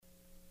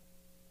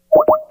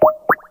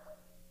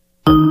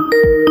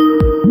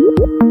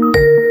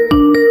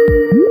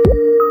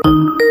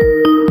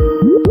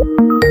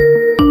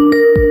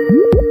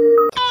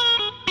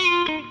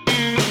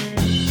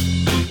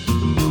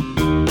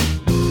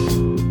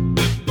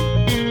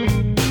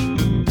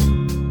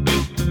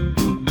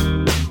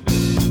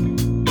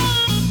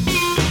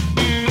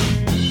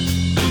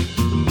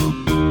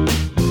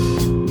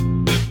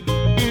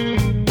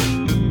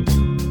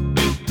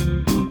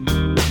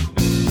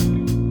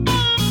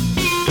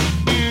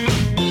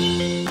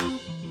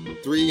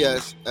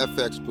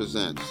TSFX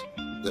presents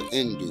the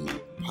Indu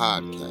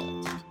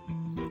Podcast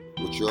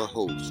with your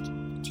host,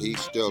 T.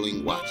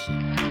 Sterling Watson.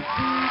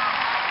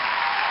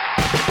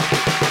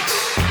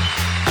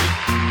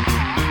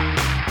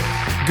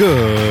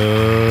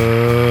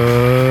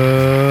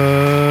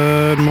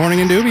 Good morning,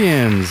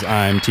 Indubians.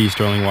 I'm T.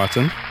 Sterling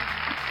Watson.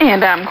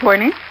 And I'm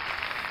Courtney.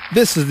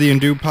 This is the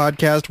Indu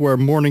Podcast, where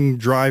morning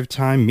drive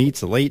time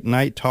meets a late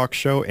night talk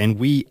show, and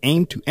we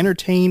aim to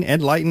entertain,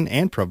 enlighten,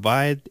 and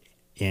provide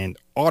an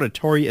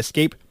auditory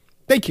escape.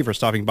 Thank you for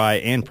stopping by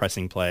and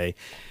pressing play.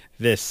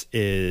 This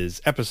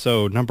is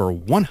episode number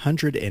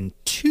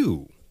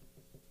 102.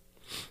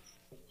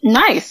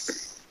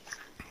 Nice.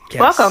 Yes.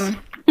 Welcome.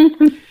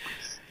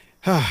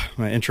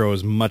 My intro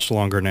is much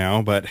longer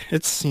now, but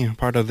it's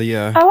part of the...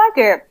 I like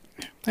it.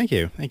 Thank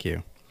you.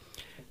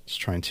 Just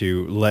trying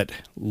to let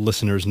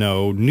listeners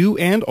know, new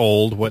and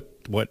old, what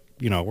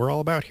we're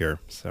all about here.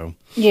 So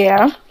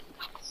yeah,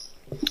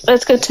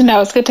 it's good to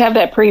know. It's good to have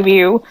that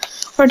preview,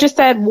 or just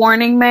that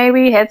warning,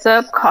 maybe heads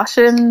up,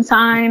 caution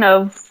sign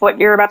of what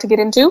you're about to get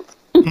into.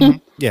 Mm-hmm.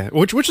 Yeah,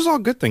 which is all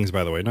good things,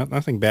 by the way.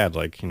 Nothing bad,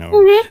 like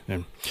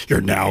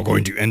you're now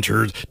going to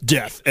enter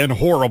death and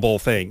horrible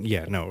thing.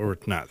 Yeah, no, or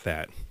not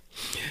that.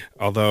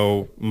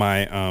 Although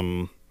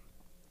my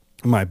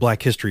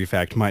Black History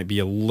fact might be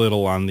a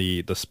little on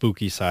the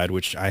spooky side,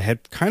 which I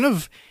had kind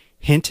of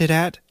hinted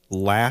at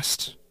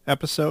last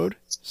episode.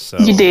 So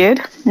you did.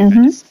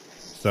 Mm-hmm.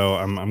 So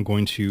I'm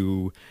going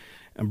to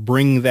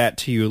bring that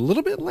to you a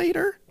little bit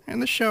later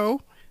in the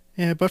show.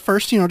 Yeah, but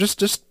first,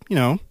 just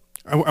I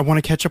want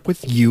to catch up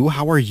with you.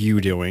 How are you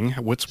doing?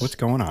 What's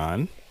going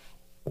on?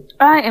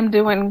 I am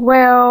doing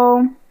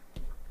well.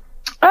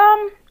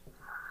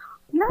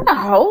 Not a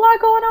whole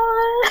lot going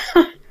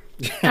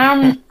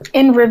on.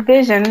 In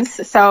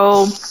revisions,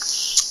 so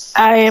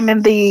I am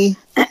in the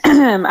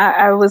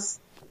I was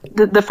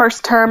the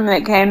first term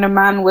that came to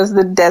mind was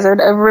the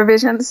desert of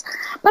revisions,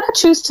 but I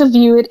choose to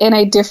view it in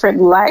a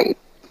different light.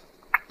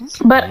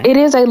 Okay. But it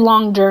is a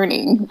long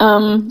journey.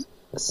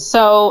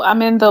 So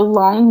I'm in the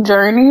long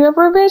journey of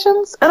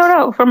revisions. I don't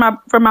know,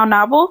 for my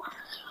novel.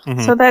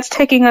 Mm-hmm. So that's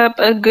taking up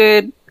a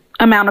good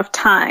amount of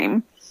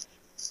time.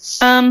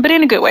 But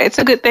in a good way. It's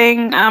a good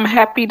thing. I'm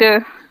happy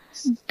to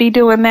be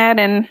doing that,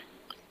 and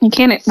you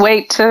can't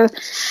wait to.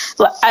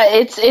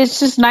 It's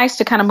just nice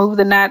to kind of move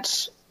the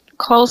notch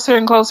closer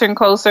and closer and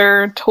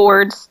closer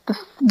towards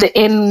the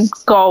end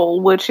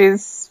goal, which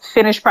is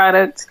finished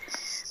product,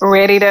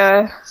 ready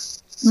to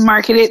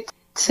market it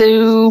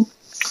to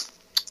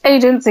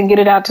agents and get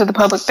it out to the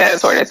public, that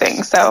sort of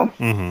thing. So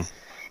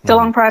It's a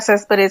long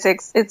process, but it's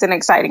an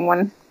exciting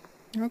one.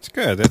 That's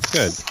good.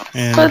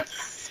 And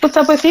what's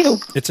up with you?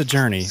 It's a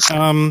journey.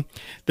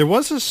 There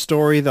was a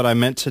story that I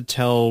meant to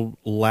tell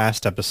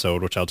last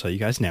episode, which I'll tell you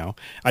guys now.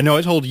 I know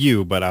I told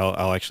you, but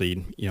I'll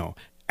actually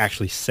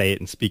say it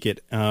and speak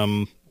it.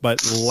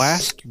 But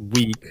last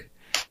week,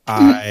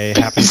 I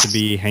happened to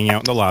be hanging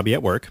out in the lobby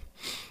at work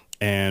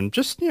and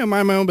just,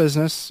 mind my own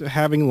business,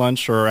 having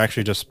lunch, or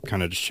actually just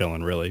kind of just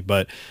chilling, really.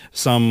 But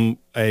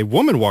a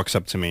woman walks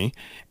up to me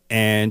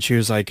and she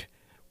was like,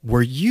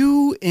 "Were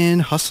you in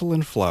Hustle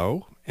and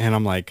Flow?" And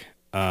I'm like,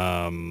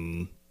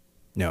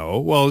 no.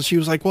 Well, she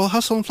was like, "Well,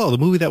 Hustle and Flow, the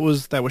movie that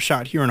was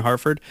shot here in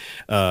Hartford."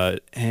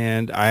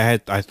 And I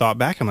thought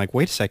back. I'm like,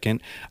 wait a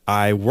second.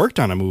 I worked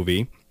on a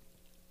movie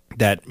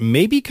that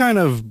maybe kind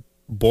of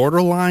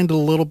borderlined a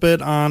little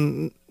bit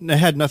on. It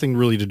had nothing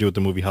really to do with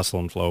the movie Hustle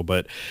and Flow,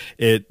 but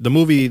the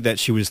movie that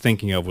she was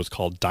thinking of was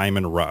called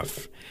Diamond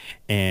Rough,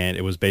 and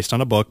it was based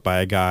on a book by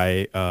a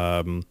guy,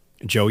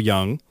 Joe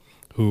Young,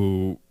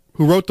 who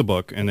wrote the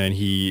book, and then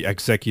he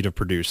executive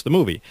produced the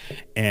movie.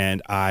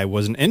 And I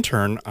was an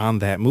intern on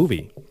that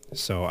movie.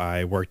 So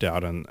I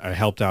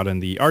helped out in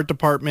the art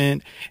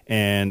department,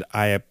 and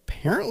I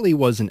apparently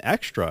was an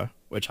extra,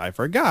 which I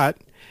forgot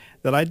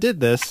that I did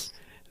this.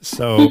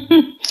 So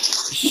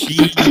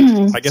she,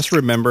 I guess,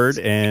 remembered,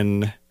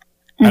 and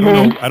I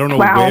don't know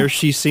Wow. where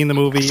she's seen the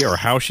movie or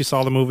how she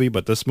saw the movie,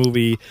 but this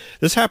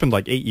happened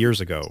like 8 years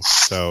ago.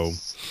 So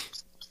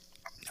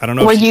I don't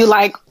know. Were you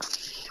like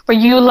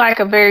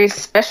a very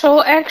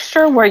special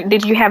extra?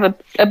 Did you have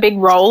a big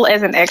role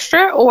as an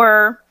extra,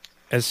 or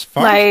as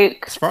far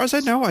as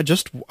I know, I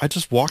just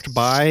walked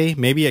by,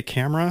 maybe a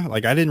camera.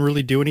 Like, I didn't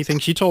really do anything.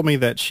 She told me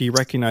that she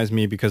recognized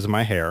me because of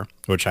my hair,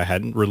 which I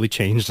hadn't really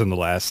changed in the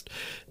last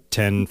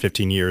 10,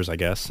 15 years, I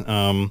guess.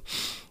 And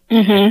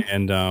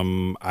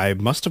I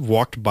must have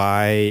walked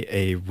by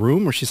a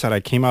room, or she said I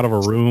came out of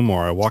a room,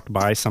 or I walked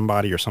by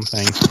somebody or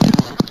something.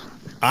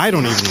 I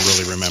don't even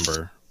really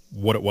remember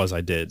what it was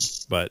I did,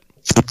 but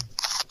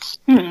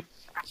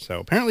so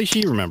apparently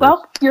she remembered.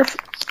 Well,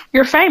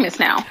 you're famous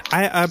now.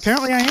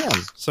 Apparently I am.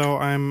 So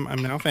I'm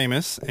now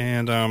famous,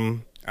 and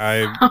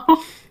I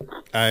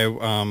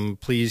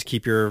please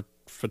keep your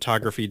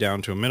photography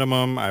down to a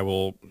minimum. I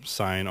will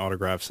sign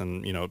autographs,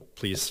 and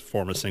please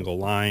form a single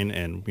line,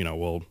 and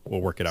we'll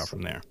work it out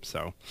from there.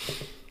 So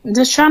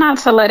just try not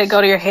to let it go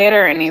to your head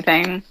or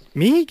anything.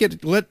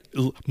 Let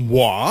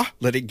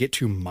it get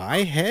to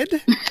my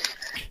head?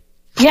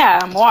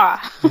 Yeah, moi.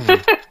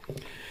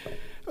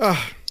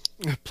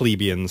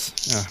 Plebeians,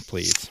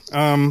 please.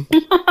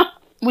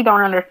 We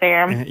don't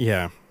understand.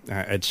 Yeah,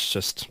 it's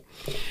just,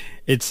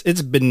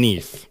 it's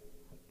beneath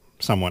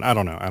someone. I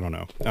don't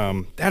know.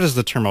 That is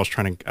the term I was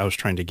trying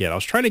to get. I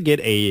was trying to get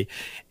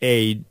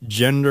a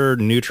gender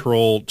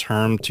neutral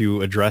term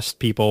to address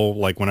people,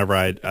 like whenever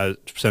I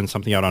send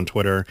something out on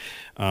Twitter,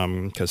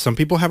 because some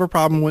people have a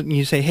problem when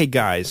you say, "Hey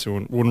guys,"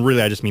 when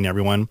really I just mean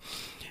everyone.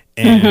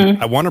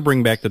 And I want to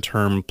bring back the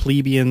term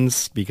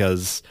plebeians,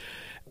 because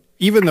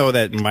even though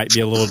that might be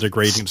a little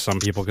degrading to some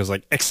people, because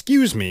like,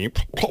 excuse me,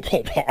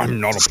 I'm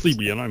not a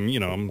plebeian. I'm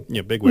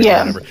big wig or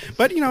whatever.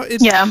 But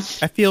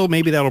I feel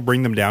maybe that'll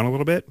bring them down a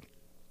little bit.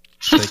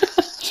 Like,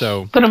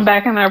 so put them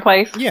back in their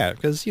place. Yeah,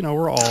 because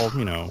we're all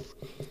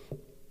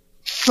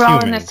we're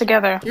all in this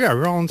together. Yeah,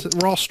 we're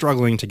all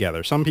struggling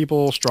together. Some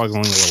people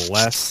struggling a little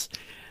less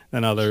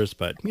than others,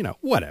 but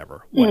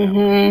whatever.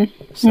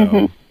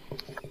 So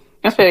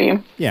I feel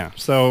you. Yeah,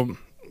 so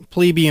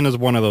plebeian is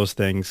one of those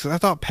things. I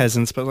thought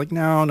peasants, but like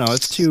no,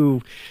 it's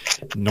too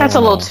normal. That's a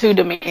little too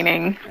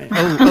demeaning.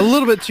 a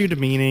little bit too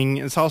demeaning.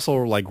 It's also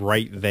like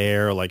right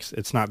there, like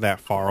it's not that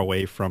far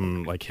away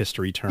from like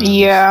history terms.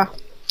 Yeah.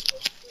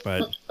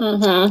 But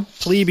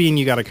plebeian,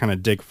 you got to kind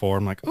of dig for.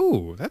 I'm like,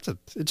 oh, it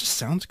just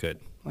sounds good.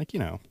 Like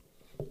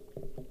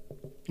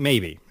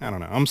maybe, I don't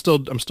know. I'm still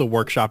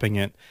workshopping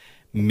it.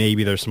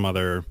 Maybe there's some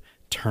other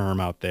term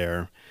out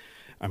there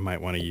I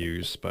might want to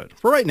use, but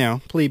for right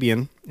now,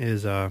 plebeian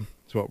is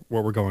what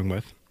we're going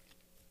with.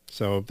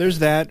 So there's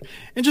that,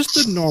 and just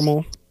the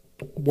normal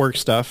work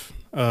stuff.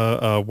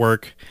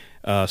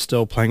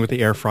 Still playing with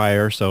the air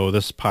fryer. So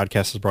this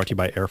podcast is brought to you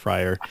by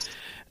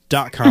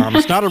airfryer.com.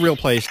 It's not a real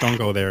place. Don't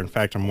go there. In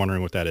fact, I'm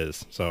wondering what that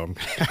is. So I'm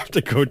going to have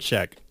to go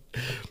check.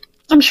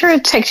 I'm sure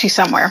it takes you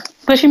somewhere,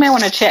 but you may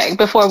want to check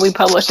before we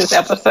publish this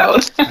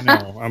episode. I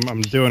know.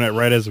 I'm doing it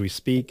right as we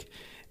speak.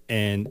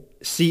 And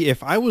see,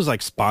 if I was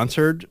like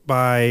sponsored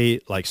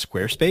by like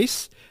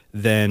Squarespace,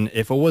 then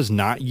if it was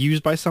not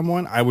used by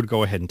someone, I would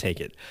go ahead and take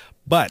it.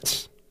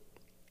 But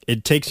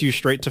it takes you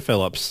straight to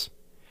Philips,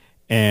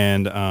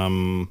 and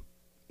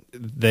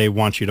they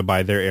want you to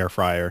buy their air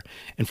fryer.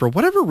 And for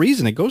whatever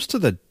reason, it goes to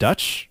the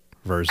Dutch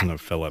version of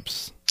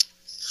Philips.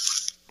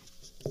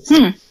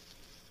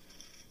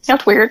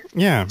 That's weird.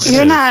 Yeah.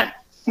 You're not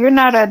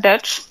a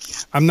Dutch.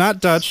 I'm not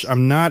Dutch.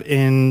 I'm not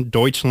in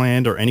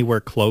Deutschland or anywhere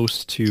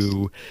close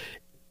to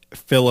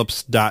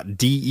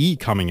Philips.de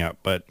coming up.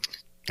 But,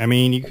 I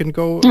mean, you can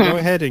go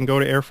ahead and go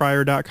to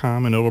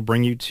airfryer.com, and it'll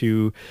bring you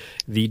to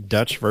the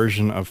Dutch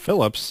version of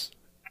Philips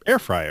air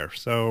fryer.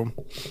 So,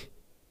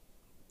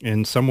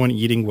 and someone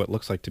eating what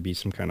looks like to be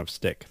some kind of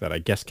stick that I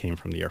guess came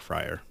from the air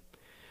fryer.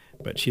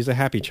 But she's a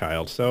happy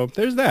child. So,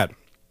 there's that.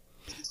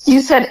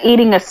 You said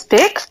eating a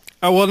stick?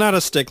 Oh, well, not a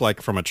stick like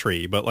from a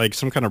tree, but like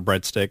some kind of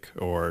breadstick,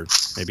 or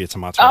maybe it's a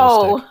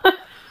mozzarella stick.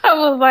 I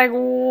was like,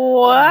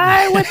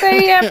 why would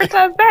they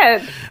advertise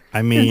that?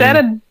 I mean, is that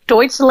a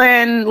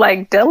Deutschland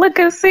like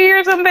delicacy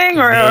or something,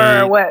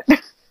 or what?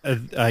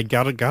 I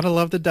gotta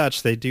love the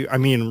Dutch. They do. I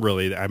mean,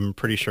 really, I'm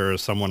pretty sure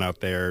someone out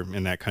there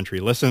in that country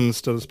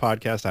listens to this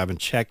podcast. I haven't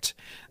checked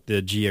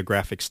the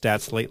geographic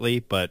stats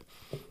lately, but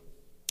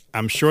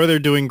I'm sure they're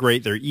doing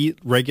great. They eat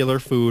regular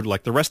food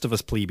like the rest of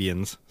us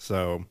plebeians.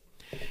 So,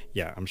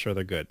 yeah, I'm sure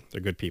they're good.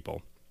 They're good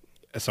people.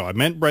 So I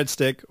meant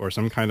breadstick or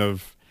some kind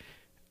of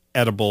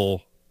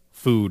edible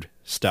food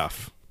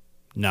stuff,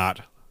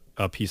 not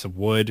a piece of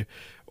wood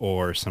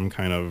or some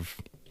kind of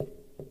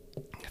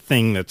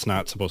thing that's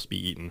not supposed to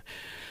be eaten.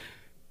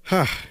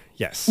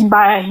 Yes.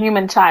 By a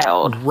human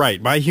child.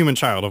 Right, by a human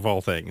child of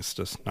all things.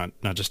 Just not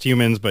just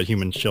humans, but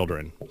human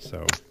children.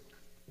 So.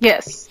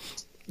 Yes.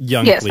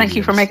 Young yes, plebeians. Thank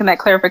you for making that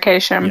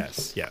clarification.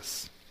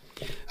 Yes.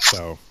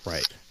 So,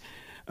 right.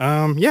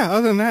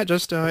 Other than that,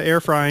 just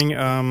air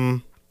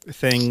frying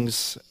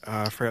things.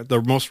 For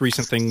the most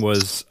recent thing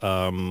was,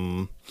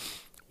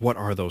 what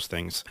are those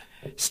things?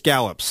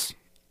 Scallops,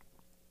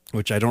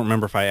 which I don't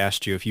remember if I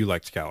asked you if you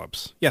liked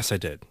scallops. Yes, I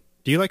did.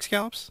 Do you like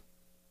scallops?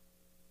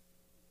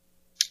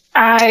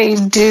 I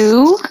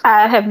do.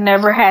 I have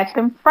never had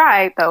them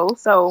fried, though,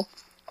 so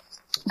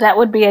that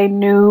would be a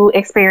new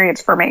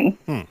experience for me.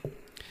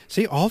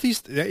 See, all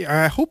these...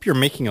 I hope you're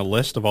making a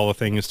list of all the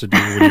things to do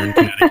when you're in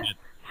Connecticut.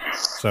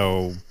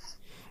 So,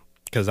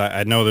 because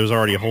I know there's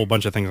already a whole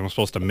bunch of things I'm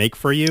supposed to make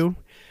for you,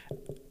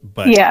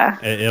 but yeah,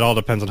 it all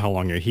depends on how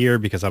long you're here,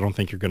 because I don't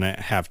think you're going to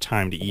have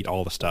time to eat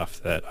all the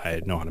stuff that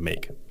I know how to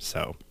make.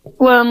 So,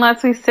 well,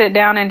 unless we sit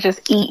down and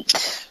just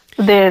eat,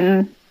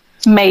 then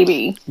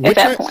maybe at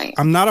that point.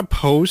 I'm not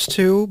opposed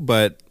to,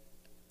 but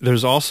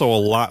there's also a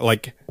lot,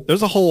 like,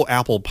 there's a whole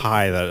apple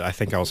pie that I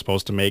think I was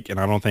supposed to make, and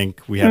I don't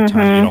think we have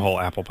time to eat a whole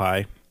apple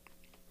pie.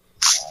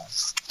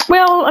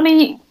 Well, I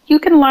mean, you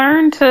can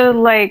learn to,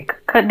 like,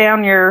 cut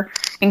down your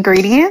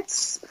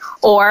ingredients,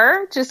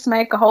 or just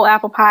make a whole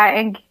apple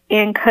pie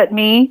and cut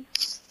me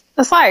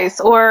a slice,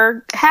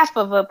 or half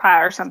of a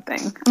pie or something.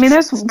 I mean,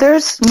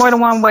 there's more than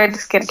one way to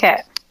skin a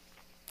cat.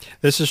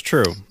 This is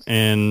true.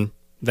 And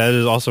That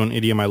is also an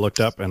idiom I looked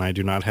up, and I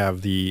do not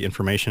have the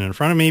information in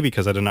front of me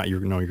because I did not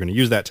know you're going to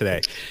use that today.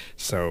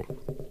 So,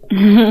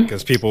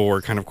 because people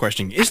were kind of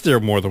questioning, is there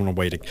more than one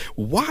way to...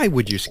 Why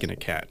would you skin a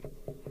cat?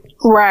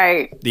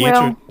 Right. The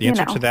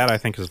answer to that, I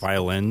think, is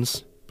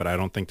violins, but I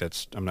don't think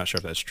that's... I'm not sure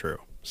if that's true.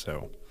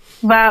 So...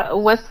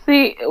 What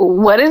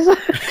is...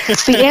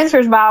 The answer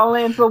is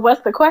violins, but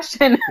what's the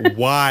question?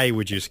 Why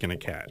would you skin a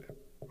cat?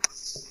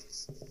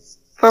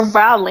 For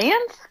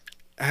violins?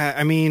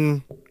 I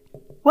mean...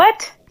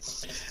 What?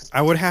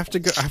 I would have to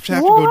go. I have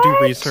to go do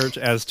research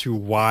as to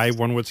why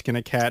one would skin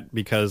a cat.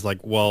 Because, like,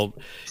 well,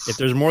 if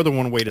there's more than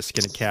one way to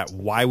skin a cat,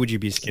 why would you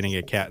be skinning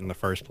a cat in the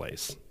first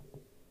place?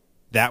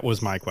 That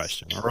was my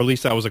question, or at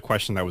least that was a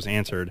question that was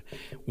answered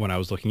when I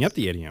was looking up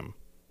the idiom.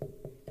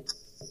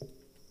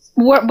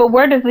 But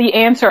where does the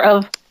answer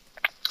of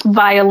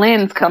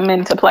violins come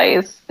into play?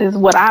 Is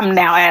what I'm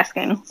now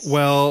asking.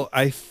 Well,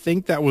 I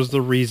think that was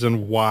the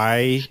reason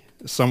why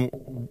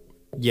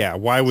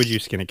why would you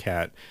skin a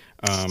cat?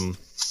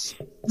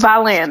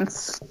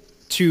 Violins.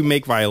 To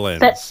make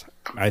violins,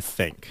 I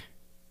think.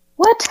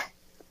 What?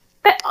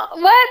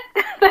 What?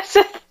 That's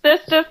just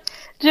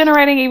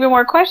generating even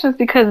more questions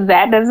because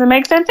that doesn't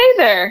make sense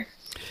either.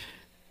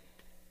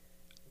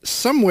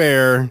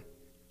 I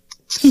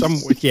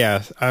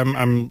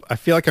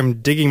feel like I'm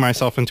digging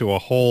myself into a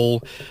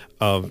hole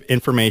of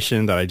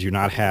information that I do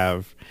not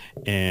have,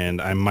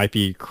 and I might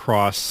be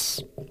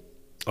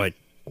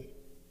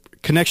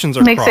connections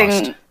are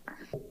crossed.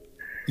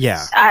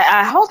 Yeah,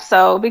 I hope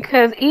so,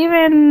 because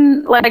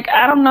even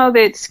I don't know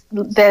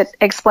that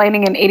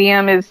explaining an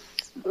idiom is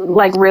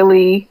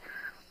really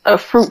a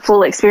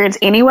fruitful experience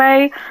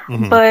anyway.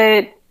 Mm-hmm.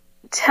 But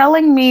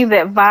telling me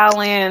that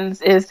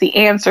violins is the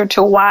answer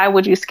to why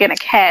would you skin a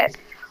cat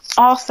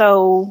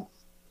also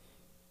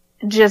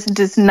just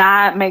does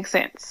not make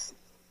sense.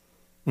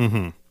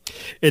 Mm-hmm.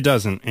 It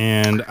doesn't,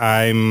 and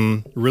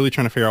I'm really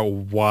trying to figure out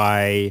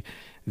why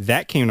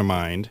that came to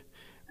mind.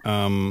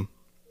 I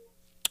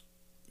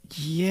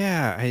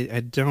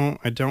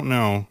don't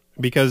know,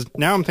 because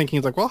now I'm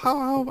thinking it's well,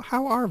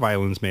 how are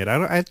violins made?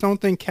 I don't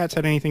think cats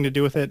had anything to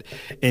do with it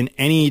in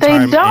any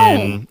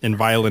time in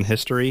violin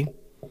history.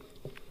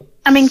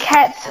 I mean,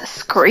 cats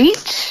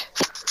screech,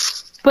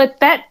 but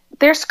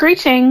their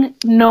screeching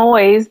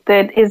noise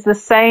that is the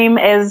same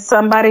as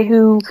somebody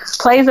who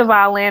plays a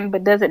violin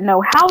but doesn't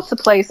know how to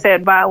play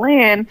said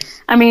violin.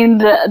 I mean,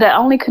 the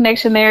only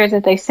connection there is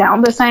that they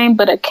sound the same,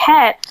 but a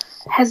cat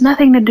has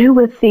nothing to do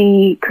with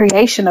the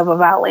creation of a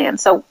violin.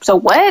 So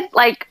what?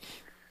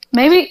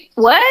 Maybe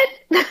what?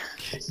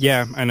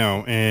 Yeah, I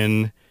know.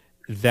 And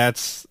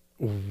that's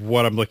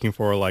what I'm looking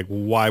for.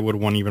 Why would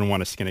one even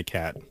want to skin a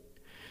cat?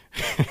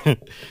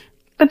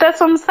 But that's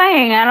what I'm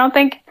saying. I don't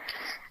think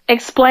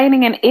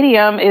explaining an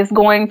idiom is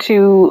going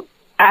to...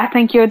 I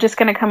think you're just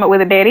going to come up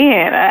with a dead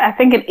end. I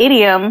think an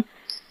idiom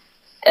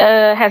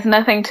has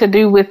nothing to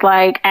do with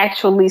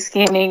actually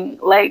skinning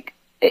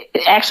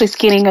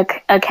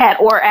a cat,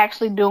 or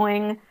actually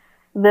doing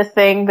the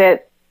thing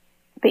that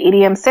the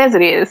idiom says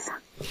it is.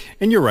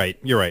 And you're right.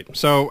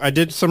 So I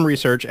did some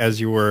research as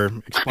you were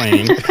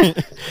explaining.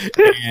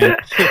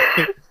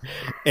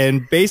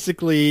 and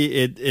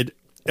basically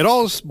it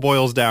all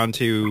boils down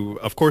to,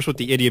 of course, what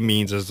the idiom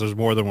means is there's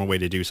more than one way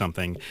to do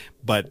something,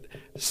 but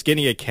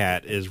skinning a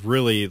cat is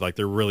really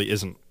there really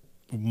isn't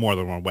more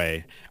than one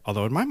way.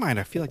 Although in my mind,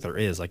 I feel like there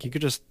is. You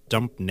could just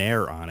dump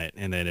Nair on it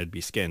and then it'd be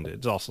skinned.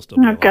 It'd also still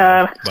be alive.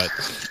 God. But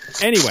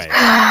anyway,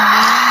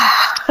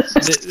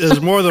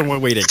 there's more than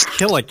one way to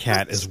kill a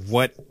cat is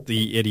what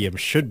the idiom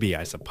should be,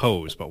 I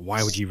suppose. But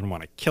why would you even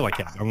want to kill a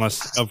cat?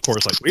 Unless, of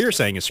course, like we were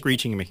saying, is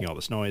screeching and making all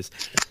this noise.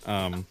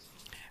 I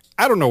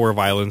don't know where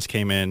violence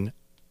came in.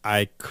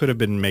 I could have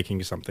been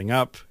making something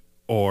up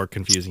or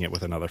confusing it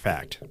with another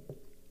fact.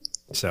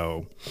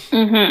 So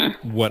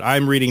what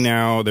I'm reading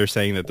now, they're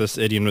saying that this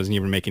idiom doesn't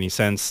even make any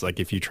sense,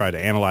 if you try to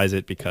analyze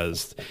it,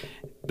 because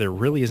there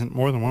really isn't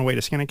more than one way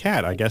to skin a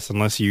cat, I guess,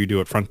 unless you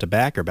do it front to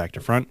back or back to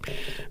front.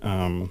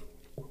 But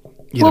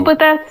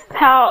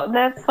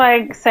that's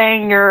like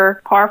saying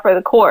you're par for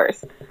the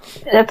course.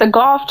 That's a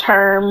golf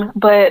term,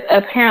 but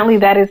apparently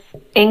that is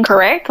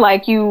incorrect.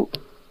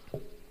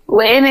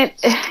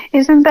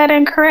 Isn't that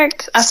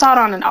incorrect? I saw it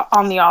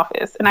on The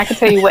Office, and I can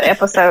tell you what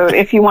episode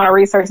if you want to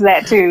research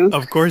that too.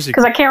 Of course,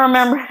 because I can't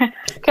remember.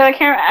 Because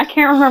I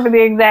can't remember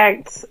the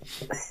exact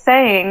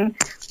saying,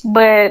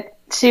 but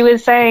she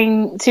was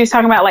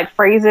talking about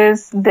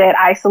phrases that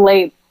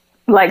isolate,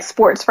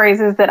 sports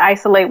phrases that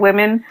isolate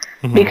women,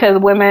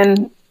 because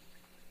women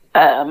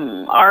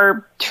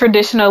are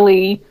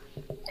traditionally,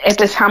 at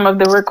the time of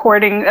the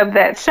recording of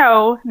that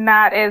show,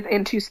 not as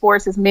into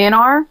sports as men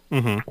are.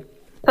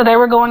 So they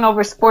were going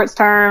over sports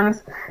terms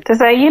to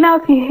say,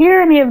 if you hear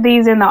any of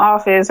these in the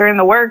office or in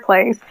the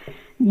workplace,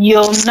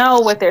 you'll know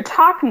what they're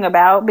talking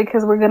about,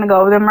 because we're going to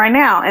go over them right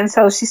now. And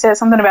so she said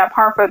something about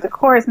par for the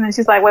course, and then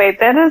she's like, wait,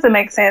 that doesn't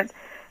make sense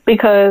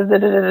because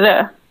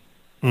da-da-da-da-da.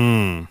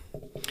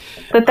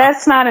 But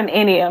that's not an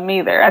idiom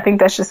either. I think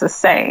that's just a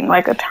saying,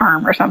 a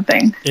term or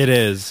something. It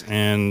is.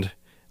 And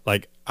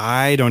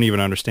I don't even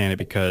understand it,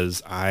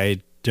 because I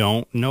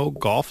don't know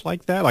golf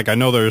like that. Like I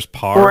know there's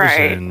pars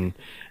Right. and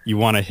you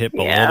want to hit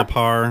below Yeah. the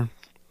par.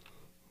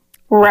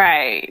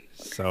 Right.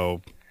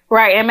 So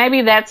Right. And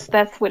maybe that's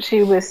what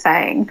she was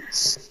saying.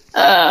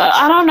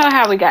 I don't know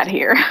how we got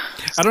here.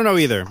 I don't know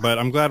either, but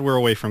I'm glad we're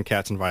away from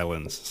cats and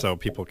violins, so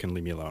people can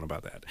leave me alone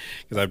about that.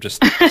 Because I've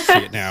just see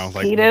it now.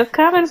 Like, Peter's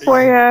coming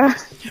for you.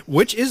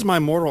 which is my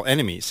mortal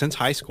enemy since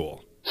high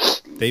school.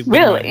 They've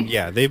Really?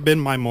 they've been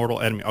my mortal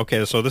enemy.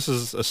 Okay, so this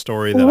is a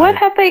story that What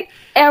have they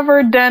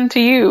ever done to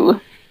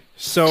you?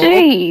 so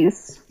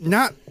Jeez.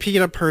 not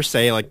PETA per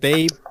se. Like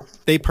they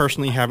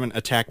personally haven't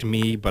attacked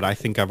me, but I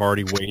think I've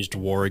already waged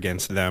war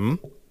against them.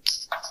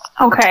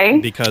 Okay.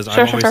 Because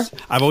Sure.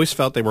 I've always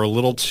felt they were a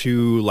little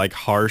too like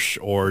harsh,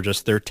 or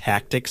just their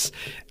tactics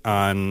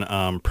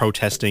on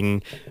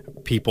protesting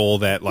people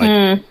that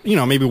like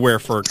maybe wear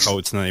fur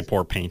coats and then they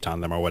pour paint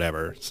on them or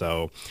whatever.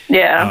 So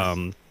Yeah.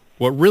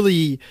 what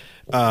really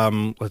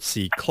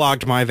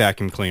clogged my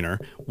vacuum cleaner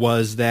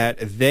was that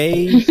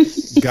they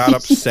got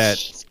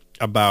upset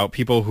about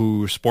people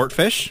who sport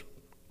fish.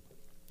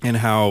 And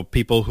how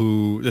people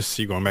who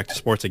going back to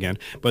sports again,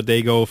 but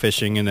they go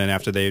fishing and then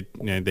after they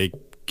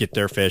get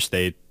their fish,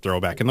 they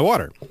throw back in the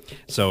water.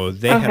 So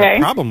they had a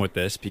problem with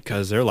this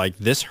because they're like,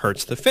 this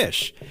hurts the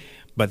fish.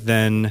 But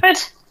then,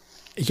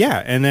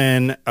 and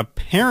then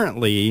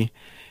apparently,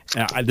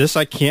 this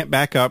I can't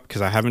back up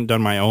because I haven't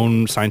done my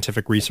own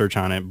scientific research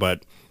on it,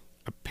 but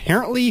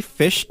apparently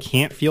fish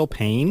can't feel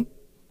pain,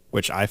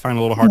 which I find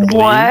a little hard to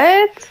believe.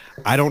 What?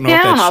 I don't know. Yeah,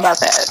 I don't know about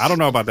that. I don't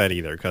know about that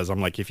either, because I'm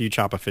like, if you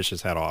chop a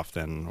fish's head off,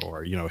 then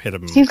or hit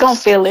him, He's gonna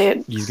feel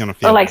it. He's gonna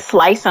feel or like it.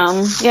 slice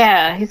him.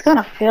 Yeah, he's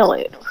gonna feel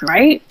it,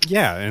 right?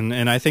 Yeah,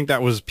 and I think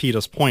that was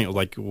PETA's point.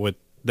 Like with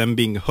them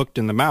being hooked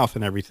in the mouth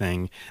and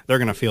everything, they're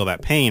gonna feel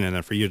that pain, and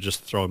then for you to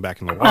just throw them back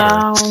in the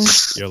water,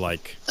 you're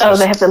like,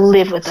 they have to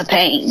live with the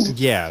pain.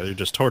 Yeah, they're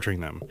just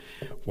torturing them.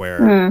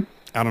 Where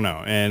I don't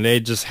know, and they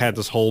just had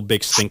this whole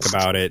big stink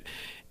about it,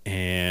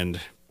 and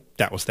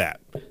that was that.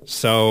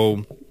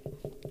 So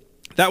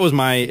that was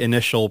my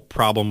initial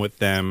problem with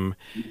them,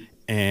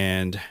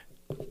 and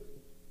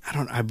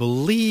I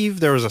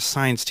believe there was a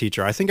science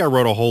teacher. I think I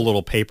wrote a whole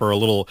little paper, a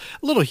little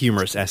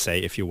humorous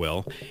essay, if you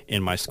will,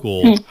 in my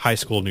high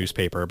school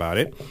newspaper about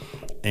it.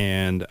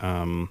 And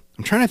I'm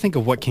trying to think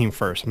of what came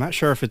first. I'm not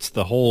sure if it's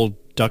the whole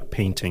duck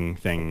painting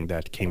thing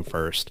that came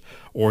first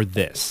or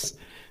this,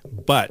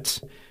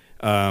 but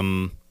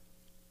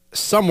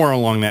somewhere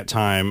along that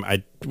time,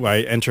 I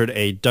entered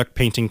a duck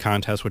painting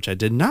contest, which I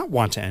did not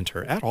want to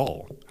enter at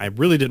all. I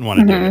really didn't want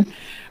to do it.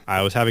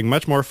 I was having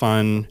much more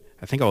fun.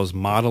 I think I was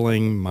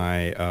modeling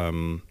my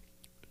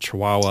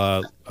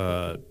Chihuahua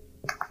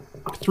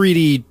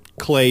 3D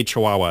clay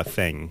Chihuahua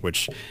thing,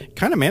 which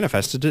kind of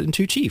manifested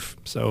into Chief.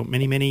 So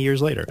many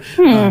years later.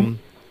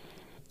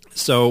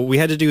 So we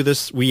had to do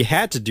this. We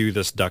had to do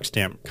this duck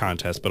stamp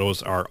contest, but it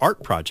was our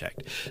art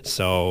project.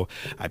 So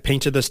I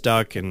painted this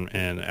duck, and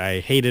I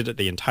hated it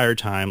the entire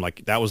time.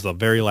 Like that was the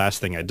very last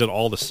thing. I did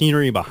all the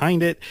scenery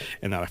behind it,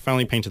 and then I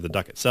finally painted the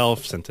duck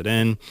itself, sent it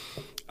in.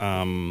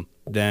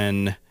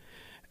 Then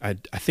I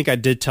think I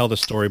did tell the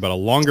story, but a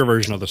longer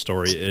version of the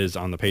story is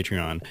on the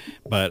Patreon.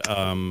 But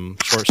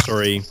short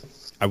story,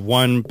 I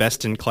won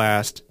best in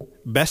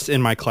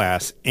my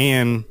class,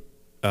 and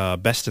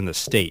best in the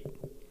state.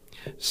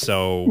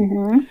 So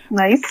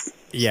nice.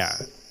 Yeah,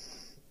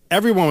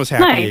 everyone was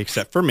happy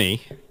except for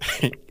me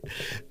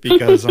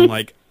because I'm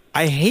like,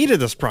 I hated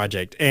this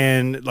project,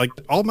 and like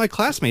all my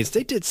classmates,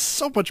 they did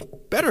so much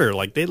better.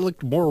 Like they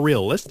looked more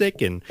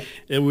realistic, and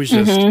it was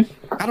just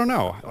I don't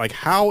know, like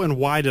how and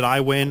why did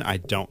I win? I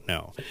don't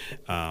know.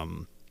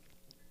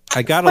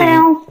 I got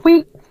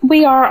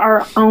we are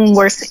our own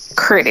worst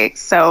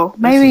critics, so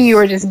maybe you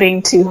were just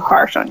being too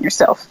harsh on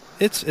yourself.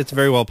 It's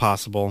very well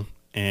possible,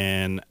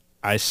 and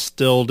I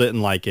still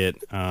didn't like it.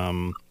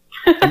 And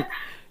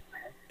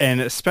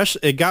especially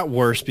it got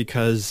worse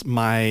because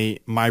my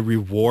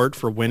reward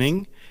for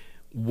winning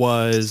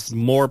was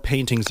more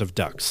paintings of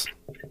ducks.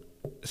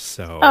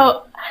 So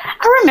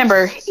I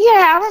remember.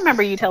 Yeah, I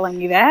remember you telling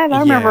me that. I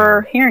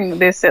remember hearing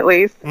this at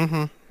least.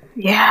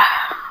 Yeah.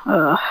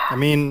 I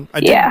mean,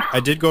 I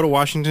did go to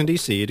Washington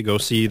D.C. to go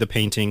see the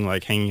painting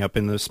like hanging up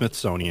in the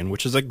Smithsonian,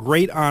 which is a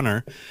great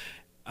honor.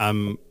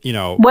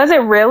 Was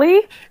it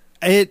really?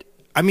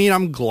 I mean,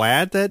 I'm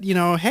glad that,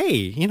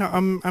 hey,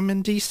 I'm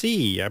in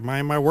D.C.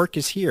 My work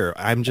is here.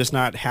 I'm just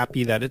not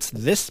happy that it's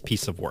this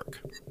piece of work.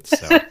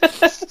 So.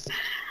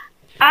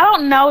 I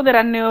don't know that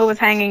I knew it was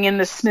hanging in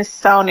the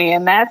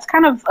Smithsonian. That's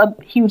kind of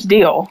a huge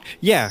deal.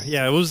 Yeah,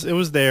 it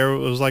was there. It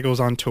was like it was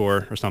on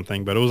tour or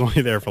something, but it was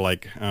only there for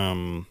like, I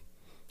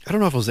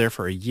don't know if it was there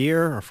for a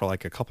year or for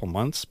like a couple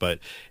months, but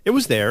it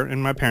was there,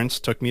 and my parents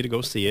took me to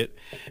go see it.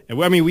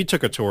 And, I mean, we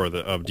took a tour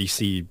of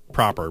D.C.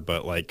 proper,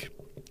 but like,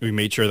 we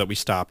made sure that we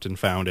stopped and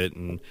found it,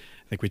 and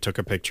I think we took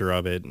a picture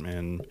of it,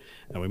 and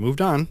then we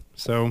moved on.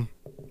 So,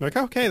 like,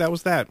 okay, that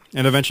was that.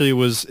 And eventually it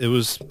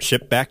was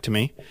shipped back to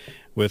me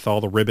with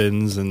all the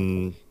ribbons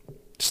and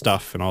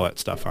stuff and all that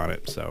stuff on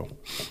it. So,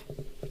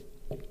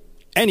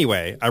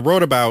 anyway, I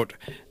wrote about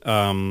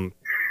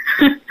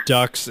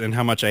ducks and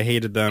how much I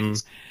hated them.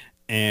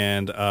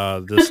 And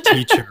this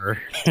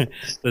teacher,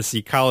 this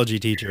ecology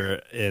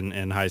teacher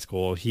in high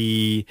school,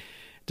 he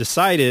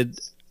decided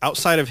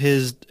outside of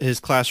his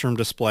classroom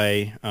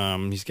display,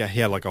 he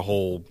had like a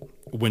whole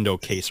window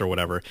case or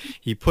whatever.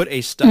 He put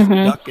a stuffed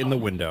duck in the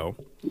window,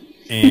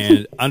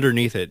 and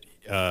underneath it,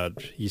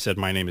 he said,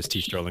 "My name is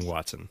T. Sterling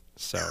Watson."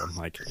 So I'm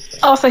like,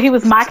 oh, so he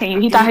was mocking you.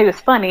 He thought he was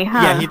funny,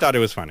 huh? Yeah, he thought it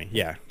was funny.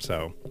 Yeah.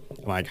 So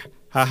I'm like,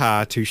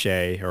 haha,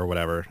 touche, or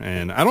whatever.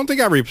 And I don't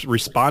think I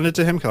responded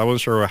to him because I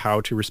wasn't sure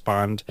how to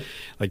respond,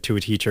 like, to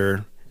a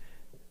teacher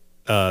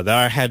that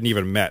I hadn't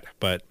even met.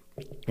 But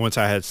once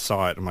I had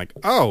saw it, I'm like,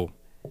 oh,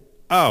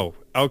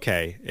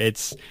 okay,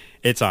 it's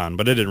on.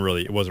 But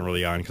it wasn't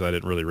really on because I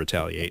didn't really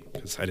retaliate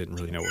because I didn't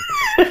really know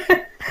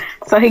what.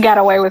 So he got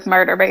away with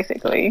murder,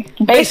 basically.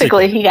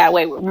 Basically, he got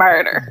away with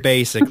murder.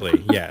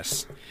 Basically,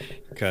 yes.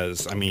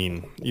 Because, I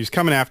mean, he was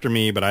coming after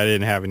me, but I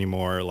didn't have any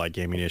more, like,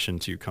 ammunition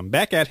to come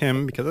back at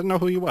him because I didn't know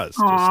who he was.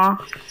 Yeah.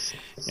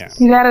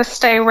 You gotta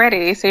stay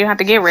ready, so you have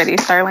to get ready,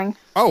 Sterling.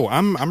 Oh,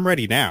 I'm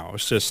ready now.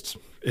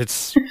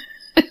 It's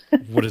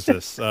what is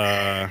this?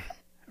 I'm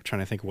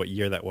trying to think of what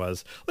year that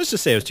was. Let's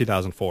just say it was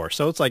 2004.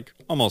 So it's like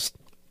almost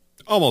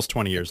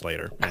 20 years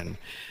later. And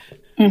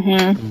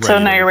So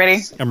now you're ready?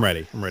 I'm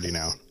ready. I'm ready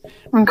now.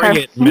 Okay. Bring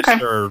it,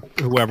 Mr.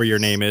 Whoever your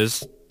name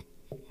is.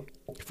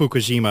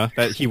 Fukushima.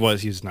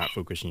 He's not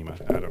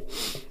Fukushima. I don't.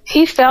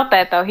 He felt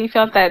that, though. He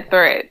felt that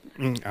threat.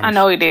 I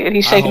know he did.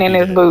 He's shaking in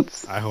his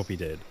boots. I hope he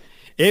did.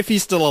 If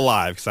he's still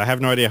alive, because I have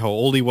no idea how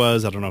old he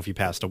was. I don't know if he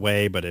passed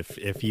away, but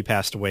if he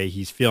passed away,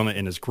 he's feeling it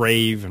in his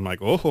grave. I'm like,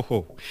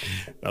 oh,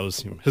 that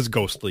was his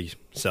ghostly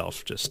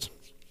self just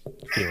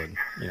feeling,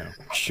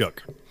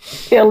 shook.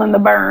 Feeling the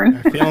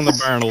burn. Feeling the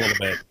burn a little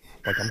bit.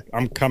 Like,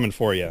 I'm coming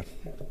for you.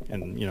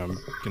 And, I'm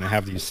going to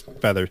have these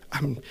feathers.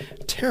 I'm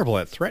terrible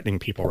at threatening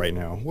people right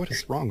now. What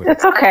is wrong with me?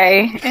 It's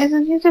okay.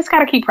 You just got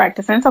to keep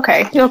practicing. It's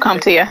okay. It'll come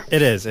to you.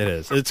 It is.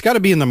 It's got to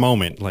be in the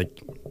moment. Like,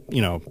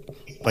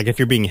 like if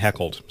you're being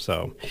heckled.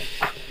 So,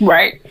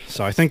 right.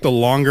 So I think the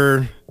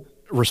longer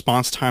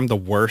response time, the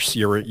worse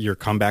your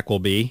comeback will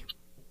be.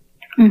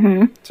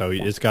 So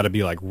it's got to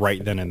be like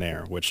right then and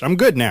there, which I'm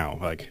good now.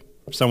 Like,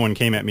 if someone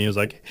came at me and was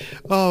like,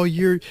 "Oh,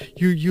 you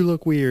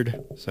look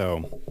weird."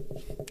 So,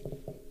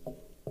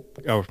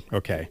 oh,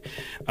 okay.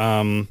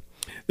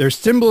 There's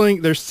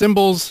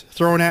symbols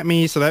thrown at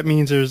me, so that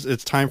means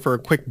it's time for a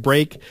quick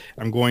break.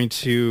 we're going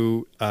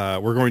to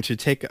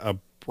take a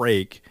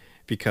break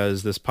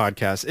because this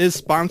podcast is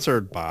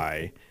sponsored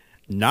by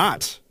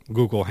not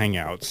Google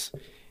Hangouts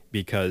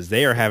because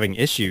they are having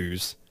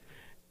issues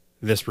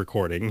this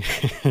recording.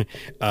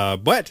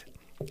 But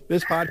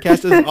this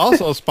podcast is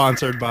also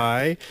sponsored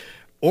by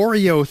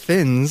Oreo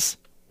Thins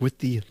with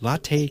the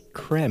latte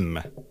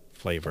creme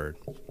flavored.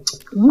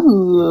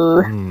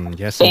 Ooh,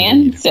 yes,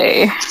 fancy.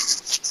 Indeed.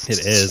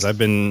 It is. I've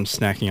been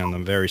snacking on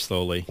them very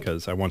slowly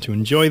because I want to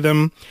enjoy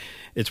them.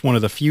 It's one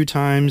of the few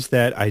times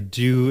that I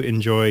do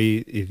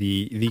enjoy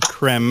the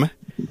creme,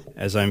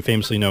 as I'm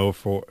famously known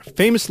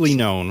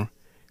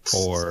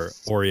for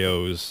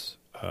Oreos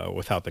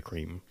without the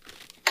cream.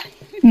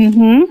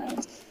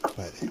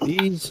 But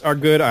these are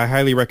good. I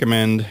highly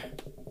recommend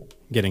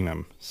getting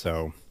them.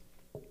 So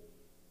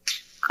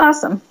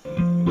awesome.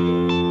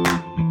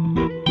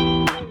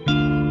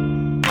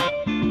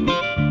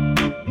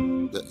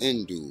 The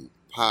Indu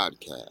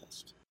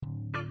Podcast.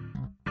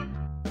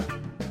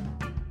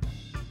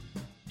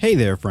 Hey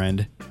there,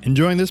 friend.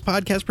 Enjoying this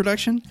podcast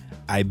production?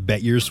 I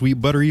bet your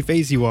sweet buttery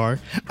face you are.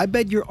 I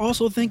bet you're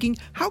also thinking,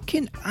 how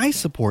can I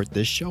support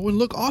this show and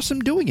look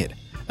awesome doing it?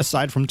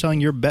 Aside from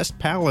telling your best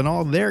pal and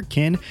all their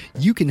kin,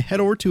 you can head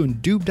over to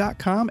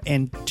Indoob.com,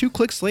 and 2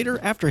 clicks later,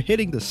 after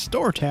hitting the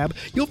store tab,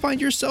 you'll find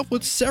yourself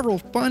with several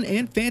fun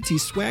and fancy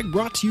swag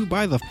brought to you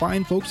by the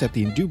fine folks at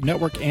the Indoob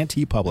Network and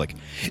T-Public.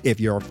 If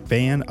you're a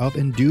fan of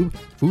Indoob,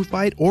 Food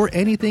Fight, or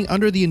anything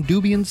under the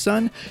Indoobian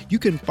sun, you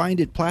can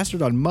find it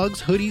plastered on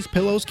mugs, hoodies,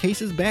 pillows,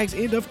 cases, bags,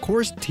 and of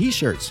course,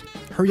 t-shirts.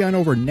 Hurry on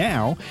over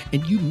now,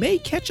 and you may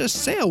catch a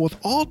sale with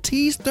all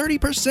tees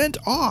 30%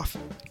 off.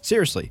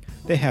 Seriously,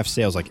 they have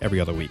sales like every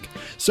other week.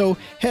 So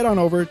head on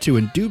over to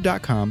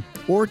Indoob.com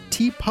or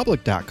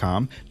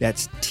tpublic.com.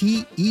 That's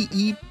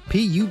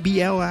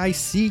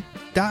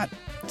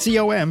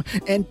TEEPUBLIC.com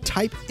and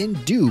type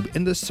Indoob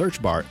in the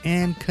search bar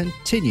and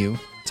continue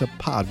to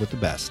pod with the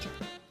best.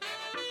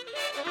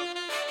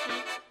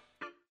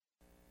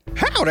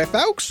 Howdy,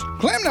 folks.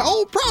 Clem the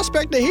Old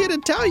Prospector here to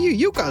tell you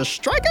you can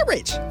strike it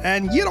rich,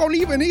 and you don't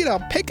even need a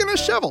pick and a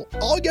shovel.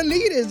 All you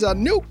need is a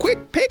new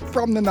quick pick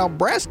from the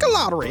Nebraska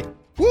Lottery.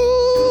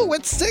 Woo!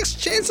 With 6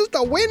 chances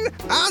to win,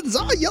 odds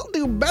are you'll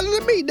do better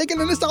than me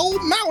digging in this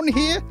old mountain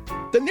here.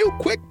 The new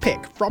quick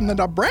pick from the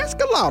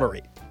Nebraska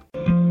Lottery.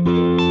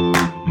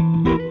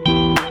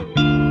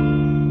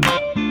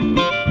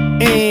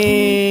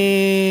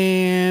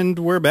 And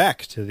we're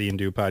back to the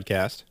Indoob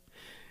Podcast.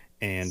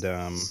 And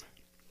I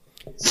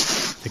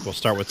think we'll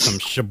start with some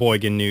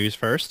Sheboygan news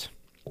first.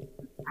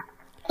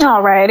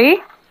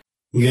 Alrighty.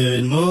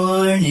 Good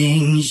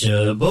morning,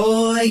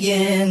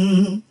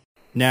 Sheboygan.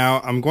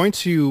 Now, I'm going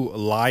to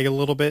lie a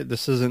little bit.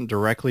 This isn't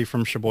directly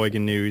from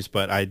Sheboygan News,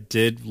 but I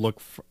did look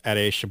at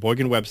a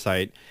Sheboygan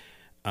website,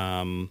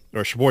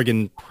 or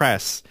Sheboygan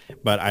Press,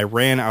 but I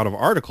ran out of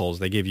articles.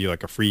 They give you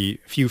like a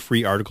few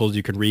free articles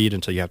you can read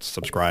until you have to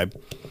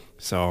subscribe.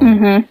 So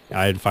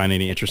I didn't find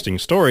any interesting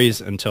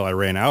stories until I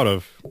ran out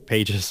of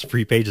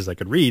free pages I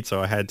could read.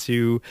 So I had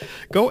to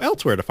go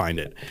elsewhere to find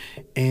it.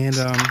 And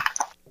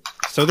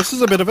so this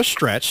is a bit of a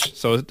stretch.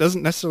 So it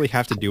doesn't necessarily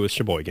have to do with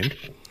Sheboygan.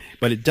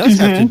 But it does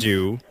have to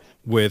do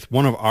with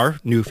one of our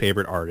new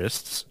favorite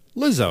artists,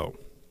 Lizzo.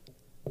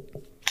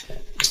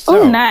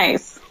 Oh,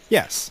 nice.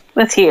 Yes.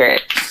 Let's hear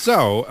it.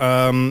 So,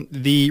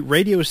 the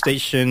radio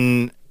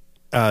station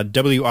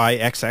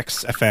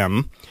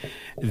WIXX-FM,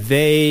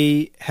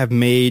 they have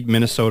made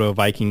Minnesota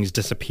Vikings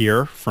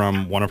disappear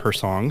from one of her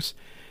songs.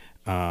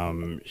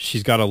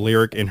 She's got a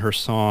lyric in her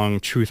song,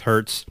 Truth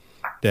Hurts,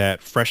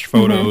 that fresh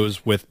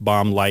photos with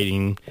bomb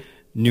lighting,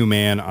 new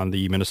man on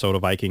the Minnesota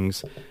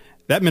Vikings.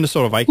 That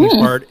Minnesota Vikings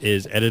part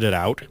is edited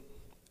out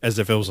as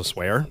if it was a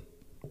swear.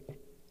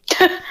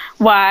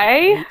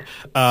 Why?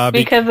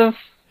 Because of...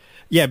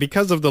 Yeah,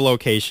 because of the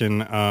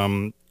location.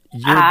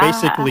 You're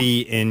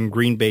basically in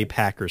Green Bay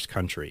Packers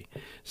country.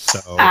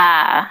 So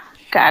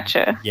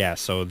gotcha. Yeah,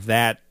 so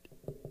that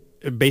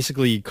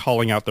basically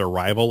calling out their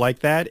rival like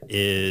that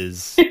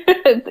is...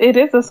 It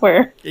is a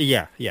swear.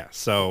 Yeah.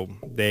 So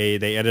they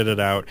edited it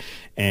out,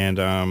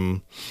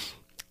 and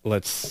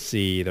let's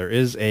see. There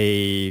is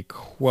a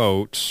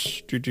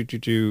quote.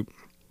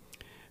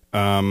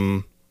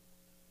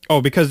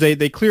 Because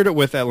they cleared it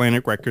with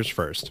Atlantic Records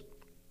first.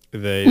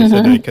 They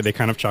said they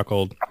kind of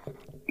chuckled.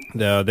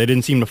 They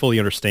didn't seem to fully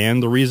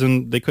understand the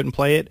reason they couldn't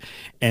play it,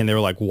 and they were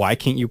like, "Why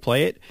can't you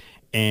play it?"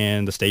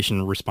 And the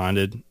station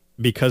responded,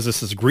 "Because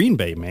this is Green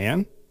Bay,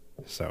 man."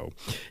 So,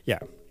 yeah,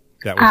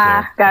 that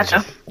was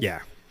gotcha.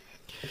 Yeah.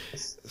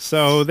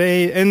 So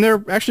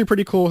they're actually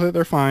pretty cool.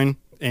 They're fine,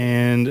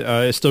 and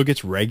it still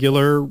gets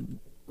regular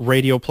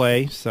radio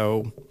play.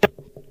 So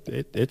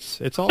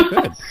it's all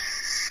good.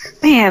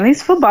 Man,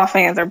 these football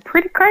fans are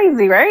pretty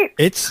crazy, right?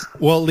 At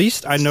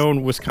least I know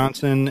in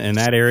Wisconsin and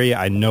that area,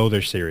 I know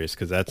they're serious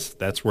because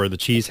that's where the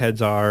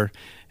cheeseheads are.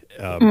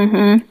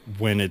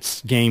 When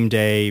it's game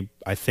day,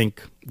 I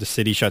think the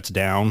city shuts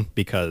down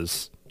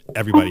because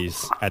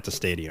everybody's at the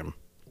stadium.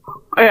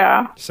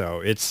 Yeah. So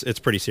it's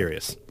pretty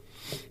serious.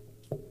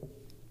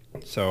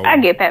 So I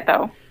get that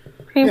though.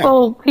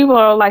 People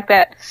are like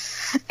that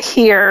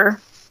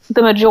here.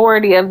 The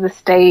majority of the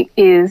state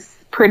is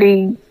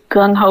pretty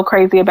gung-ho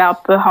crazy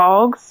about the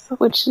Hogs,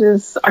 which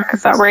is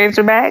Arkansas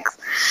Razorbacks.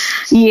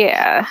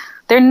 Yeah.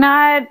 They're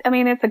not, I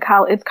mean, it's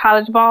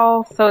college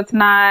ball, so it's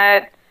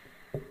not,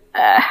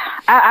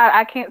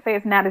 I can't say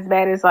it's not as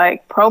bad as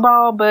like pro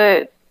ball,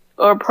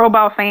 or pro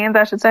ball fans,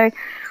 I should say.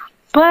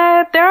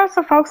 But there are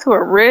some folks who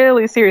are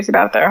really serious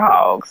about their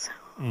Hogs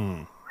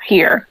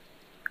here.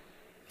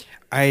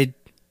 I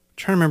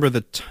try to remember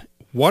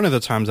one of the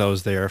times I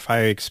was there, if I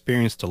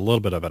experienced a little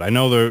bit of it. I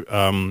know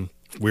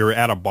we were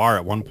at a bar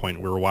at one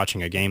point. We were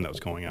watching a game that was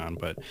going on,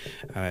 but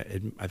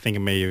I think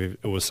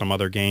it was some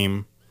other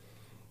game.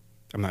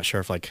 I'm not sure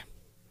if I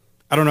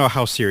don't know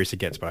how serious it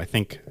gets, but I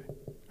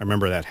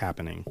remember that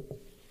happening.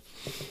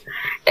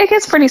 It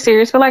gets pretty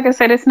serious, but like I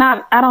said, it's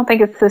not. I don't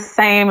think it's the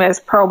same as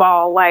pro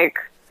ball.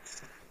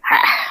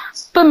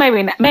 But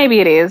maybe not.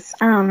 Maybe it is.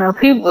 I don't know.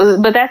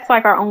 But that's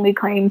like our only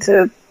claim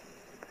to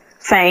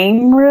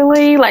fame,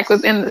 really, like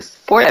within the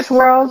sports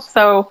world.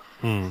 So.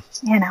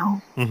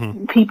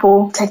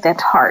 People take that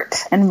to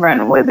heart and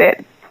run with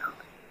it.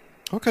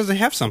 Well, because they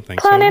have something.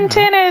 Pun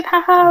intended.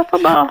 Haha,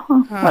 football.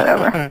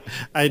 Whatever.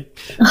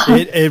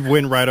 It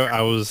went right.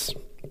 I was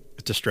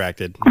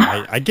distracted.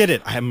 I get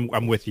it.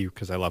 I'm with you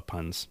because I love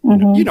puns.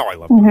 You know I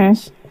love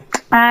puns.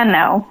 I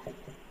know.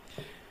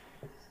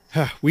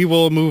 We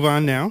will move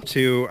on now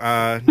to,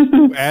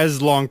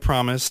 as long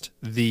promised,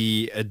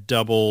 the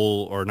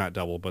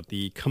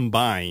the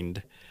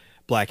combined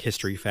Black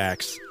History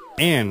Facts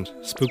and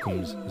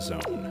Spookums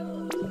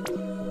Zone.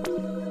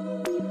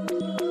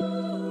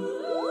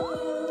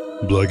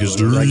 Black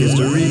History. Black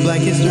History.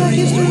 Black History. Black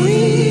History.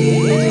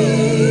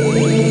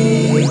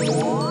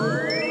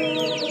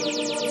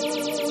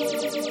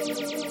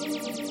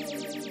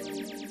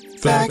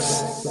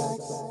 Facts.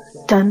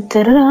 Dun,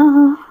 da, da,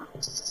 da.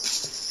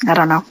 I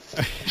don't know.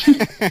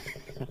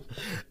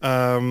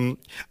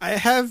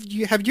 Have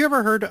you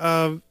ever heard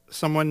of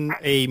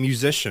a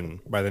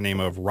musician by the name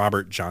of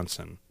Robert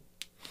Johnson?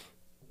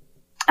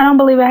 I don't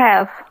believe I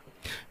have.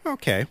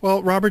 Okay.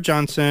 Well, Robert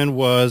Johnson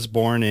was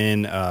born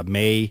in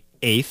May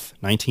 8th,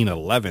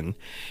 1911.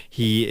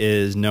 He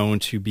is known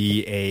to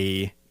be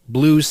a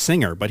blues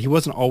singer, but he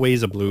wasn't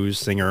always a blues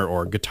singer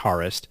or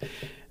guitarist.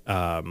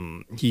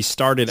 He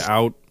started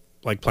out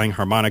like playing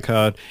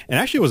harmonica and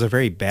actually was a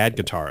very bad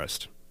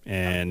guitarist.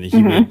 And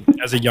he would,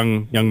 as a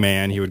young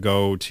man, he would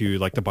go to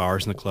like the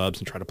bars and the clubs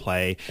and try to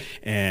play,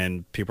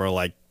 and people are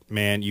like,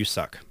 "Man, you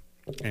suck."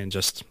 And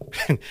just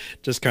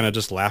kind of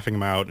just laughing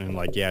him out and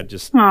like, yeah,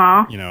 just,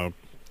 Aww.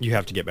 you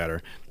have to get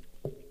better.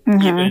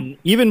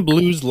 Even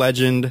blues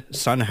legend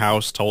Son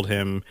House told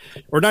him,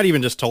 or not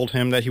even just told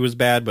him that he was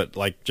bad, but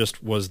like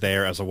just was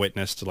there as a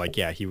witness to like,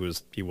 yeah, he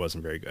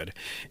wasn't very good.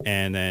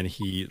 And then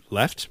he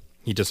left.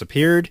 He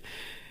disappeared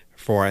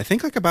for I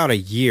think like about a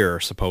year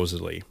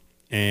supposedly,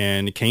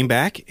 and came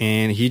back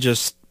and he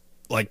just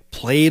like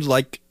played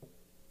like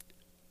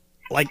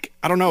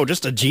I don't know,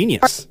 just a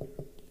genius.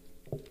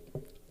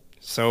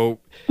 So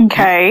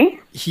Okay.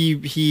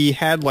 he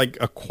had like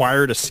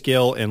acquired a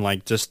skill in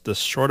like just this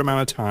short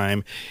amount of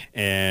time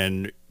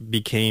and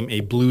became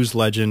a blues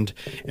legend.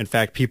 In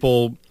fact,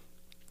 people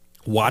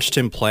watched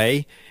him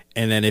play,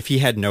 and then if he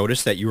had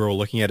noticed that you were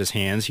looking at his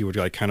hands, he would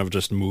like kind of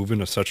just move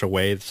in such a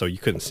way so you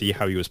couldn't see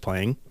how he was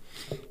playing.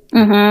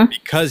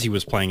 Because he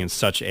was playing in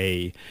such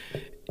a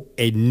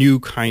new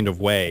kind of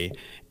way.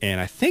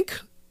 And I think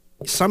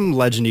some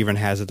legend even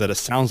has it that it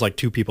sounds like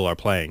two people are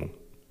playing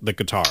the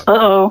guitar.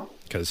 Uh-oh.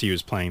 Because he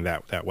was playing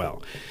that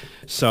well.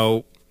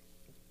 So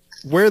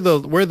where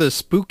the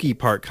spooky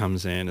part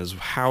comes in is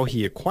how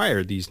he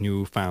acquired these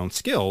newfound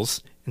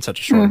skills in such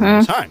a short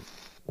amount of time.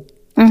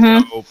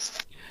 So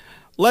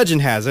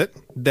legend has it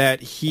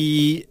that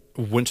he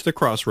went to the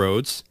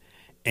crossroads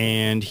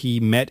and he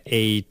met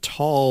a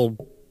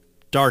tall,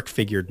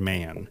 dark-figured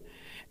man.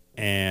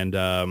 And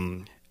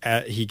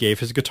he gave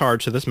his guitar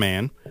to this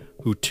man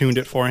who tuned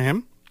it for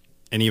him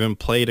and even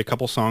played a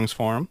couple songs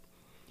for him.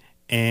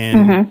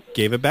 And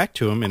gave it back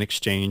to him in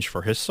exchange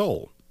for his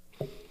soul.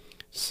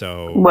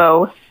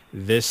 So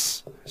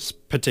this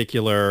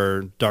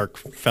particular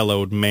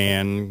dark-fellowed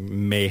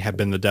man may have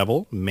been the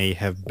devil, may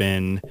have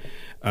been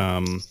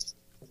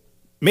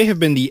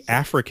the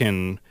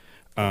African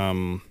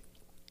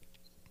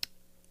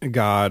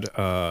god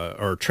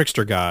or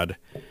trickster god,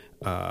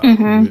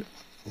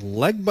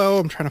 Legbo.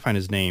 I'm trying to find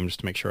his name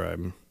just to make sure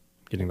I'm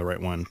getting the right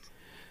one.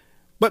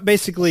 But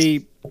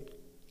basically,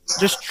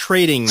 just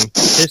trading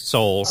his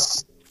soul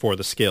for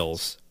the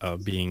skills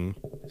of being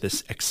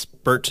this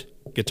expert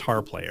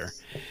guitar player.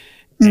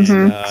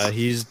 And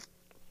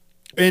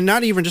and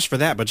not even just for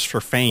that, but just for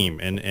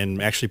fame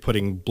and actually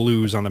putting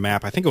blues on the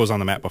map. I think it was on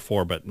the map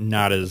before, but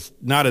not as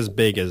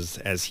big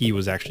as he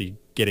was actually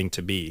getting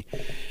to be.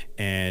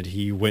 And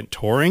he went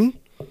touring,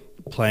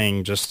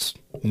 playing just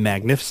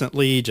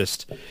magnificently,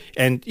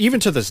 and even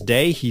to this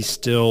day, he's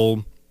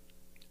still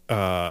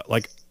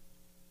like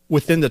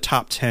within the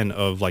top 10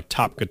 of like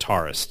top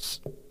guitarists.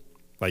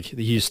 Like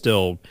he's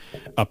still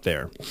up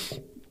there.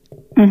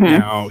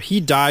 Now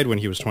he died when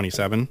he was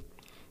 27,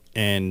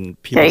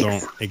 and people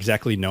don't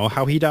exactly know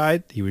how he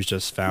died. He was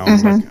just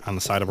found like on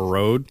the side of a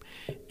road,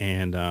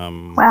 and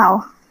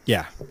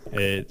yeah.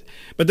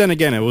 But then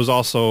again, it was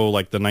also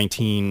like the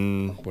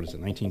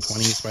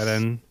 1920s by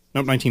then.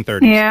 Nope,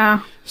 1930s.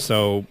 Yeah.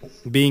 So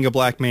being a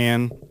black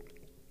man,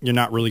 you're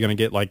not really going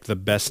to get like the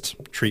best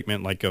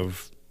treatment like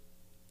of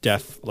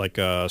death, like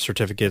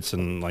certificates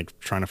and like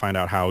trying to find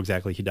out how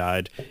exactly he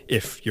died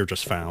if you're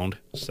just found.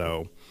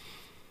 So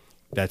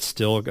that's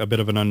still a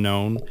bit of an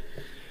unknown.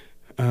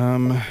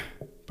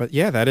 But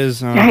yeah, that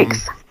is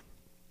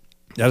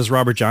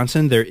Robert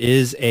Johnson. There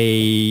is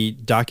a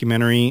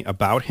documentary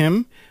about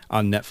him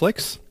on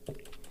Netflix,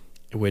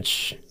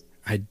 which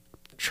I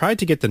tried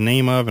to get the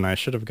name of, and I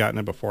should have gotten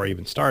it before I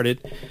even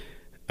started.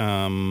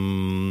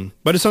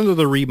 But it's under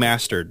the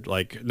remastered.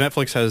 Like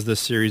Netflix has this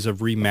series of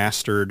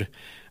remastered.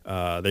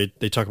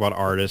 They talk about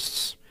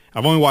artists.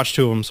 I've only watched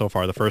two of them so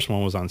far. The first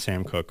one was on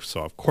Sam Cooke,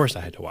 so of course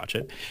I had to watch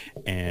it.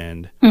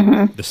 And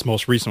this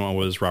most recent one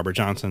was Robert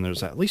Johnson.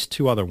 There's at least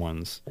two other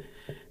ones,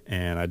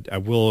 and I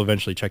will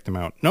eventually check them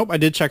out. Nope, I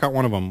did check out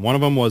one of them. One of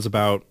them was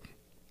about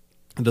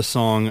the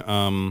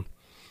song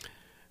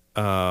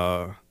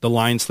The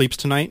Lion Sleeps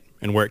Tonight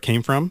and where it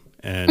came from,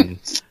 and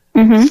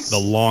the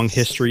long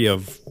history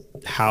of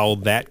how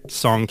that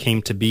song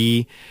came to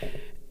be.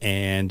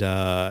 And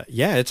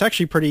yeah, it's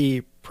actually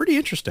pretty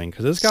interesting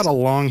because it's got a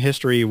long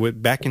history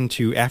back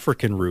into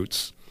African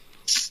roots,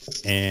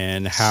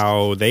 and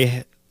how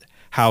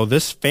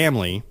this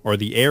family or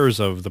the heirs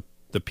of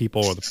the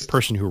people or the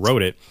person who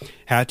wrote it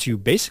had to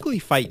basically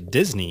fight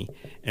Disney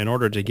in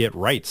order to get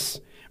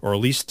rights, or at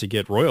least to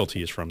get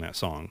royalties from that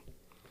song.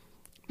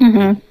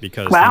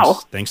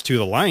 Because thanks to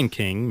The Lion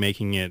King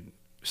making it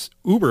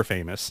uber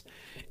famous,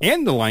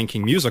 and The Lion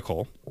King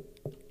musical,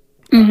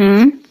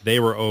 they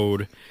were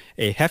owed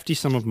a hefty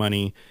sum of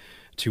money,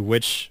 to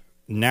which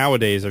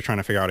nowadays they're trying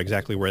to figure out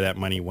exactly where that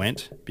money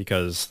went,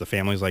 because the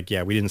family's like,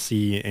 yeah, we didn't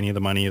see any of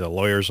the money. The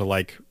lawyers are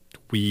like,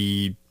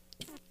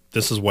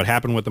 this is what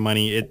happened with the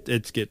money.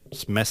 It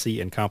gets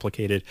messy and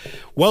complicated.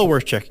 Well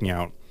worth checking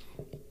out.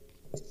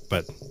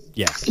 But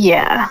yeah.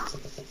 Yeah.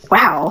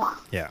 Wow.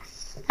 Yeah.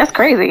 That's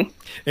crazy.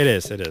 It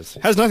is.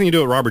 Has nothing to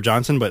do with Robert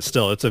Johnson, but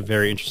still, it's a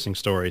very interesting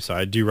story. So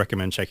I do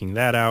recommend checking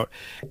that out,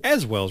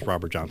 as well as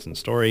Robert Johnson's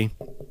story.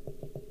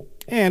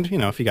 And,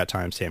 if you got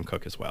time, Sam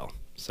Cooke as well.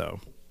 So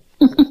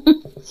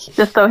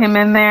just throw him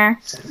in there.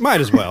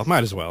 Might as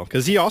well,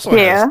 because he also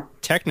has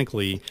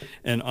technically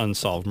an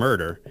unsolved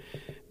murder,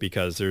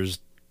 because there's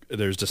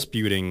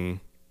disputing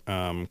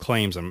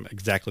claims on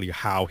exactly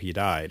how he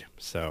died.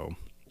 So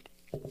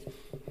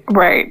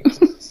right.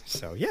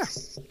 So, yeah.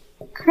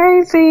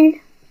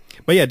 Crazy.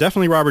 But yeah,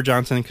 definitely Robert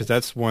Johnson, because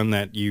that's one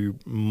that you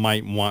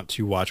might want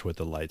to watch with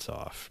the lights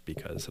off,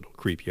 because it'll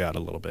creep you out a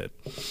little bit.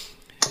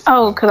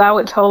 Oh, because I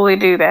would totally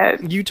do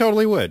that. You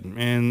totally would,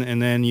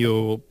 and then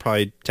you'll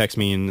probably text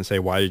me and say,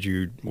 why did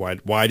you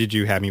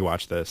have me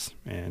watch this?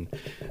 And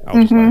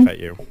I'll just laugh at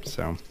you.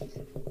 So,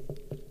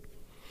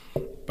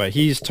 but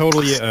he's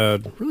totally a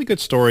really good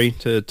story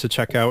to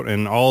check out,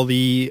 and all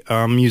the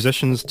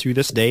musicians to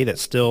this day that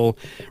still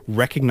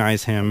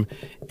recognize him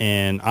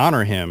and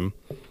honor him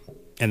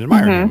and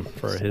admire him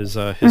for his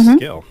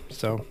skill.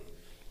 So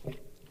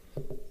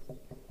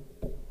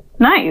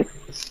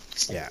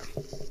nice. Yeah.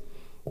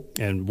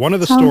 And one of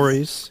the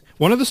stories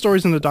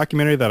in the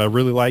documentary that I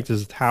really liked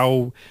is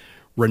how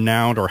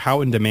renowned or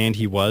how in demand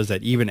he was,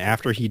 that even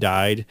after he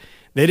died,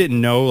 they didn't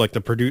know, like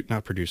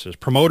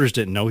promoters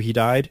didn't know he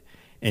died,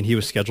 and he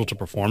was scheduled to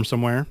perform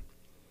somewhere.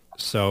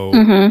 So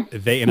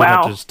they ended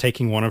up just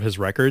taking one of his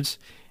records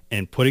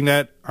and putting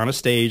that on a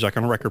stage, like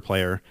on a record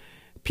player.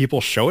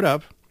 People showed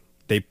up,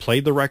 they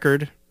played the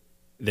record,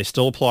 they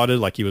still applauded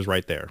like he was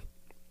right there.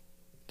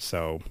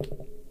 So,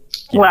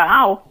 yeah.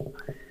 Wow.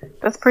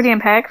 That's pretty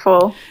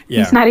impactful. Yeah.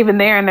 He's not even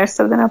there and they're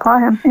still going to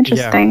applaud him.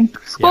 Interesting. Yeah.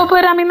 Well,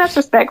 but I mean, that's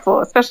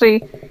respectful,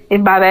 especially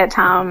if by that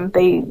time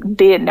they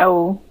did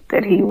know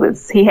that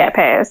he had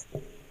passed.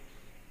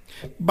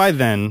 By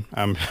then,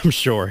 I'm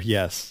sure,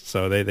 yes.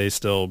 So they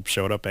still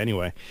showed up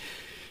anyway.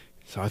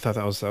 So I thought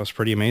that was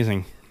pretty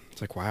amazing. It's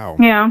like, wow.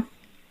 Yeah.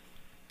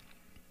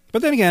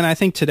 But then again, I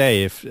think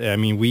today,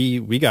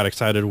 we got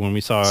excited when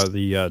we saw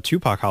the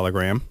Tupac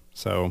hologram.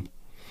 So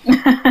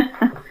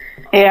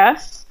yeah.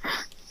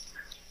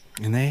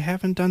 And they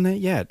haven't done that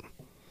yet.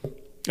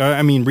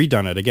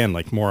 Redone it again,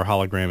 like more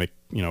hologramic,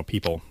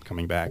 people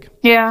coming back.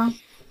 Yeah.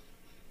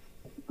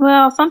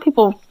 Well, some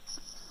people,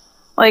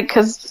 like,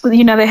 because,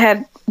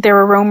 there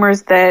were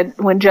rumors that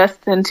when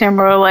Justin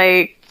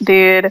Timberlake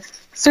did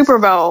Super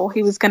Bowl,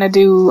 he was going to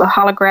do a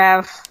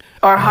hologram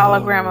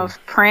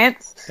of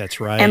Prince.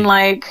 That's right. And,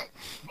 like,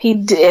 he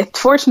did.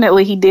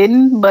 Fortunately, he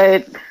didn't,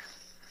 but,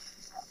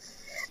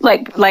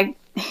 like,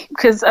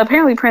 because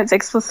apparently Prince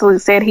explicitly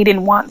said he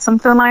didn't want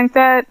something like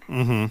that.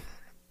 Mm-hmm.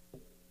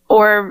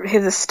 Or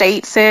his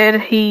estate said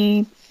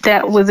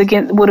that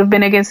would have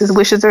been against his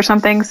wishes or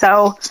something.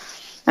 So,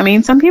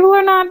 some people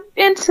are not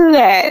into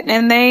that,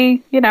 and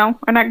they, are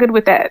not good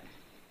with that.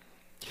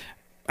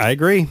 I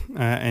agree.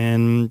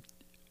 And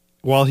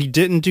while he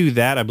didn't do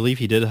that, I believe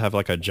he did have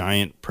like a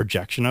giant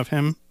projection of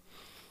him.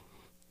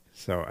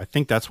 So I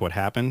think that's what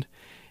happened.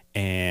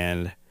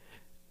 And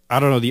I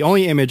don't know. The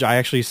only image I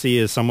actually see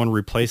is someone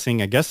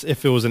replacing, I guess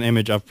if it was an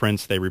image of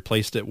Prince, they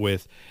replaced it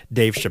with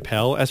Dave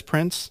Chappelle as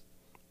Prince,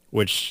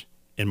 which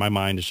in my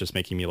mind is just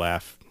making me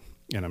laugh.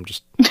 And I'm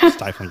just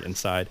stifling it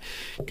inside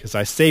because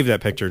I saved that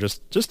picture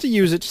just to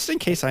use it, just in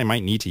case I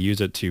might need to use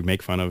it to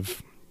make fun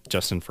of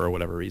Justin for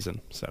whatever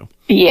reason. So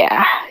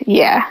yeah.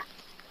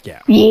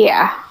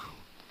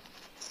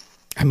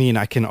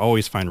 I can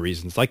always find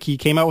reasons. Like he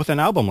came out with an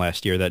album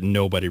last year that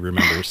nobody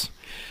remembers.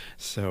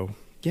 So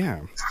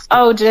yeah.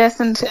 Oh,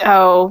 Justin.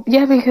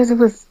 Yeah, because it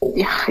was.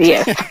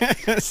 Yeah.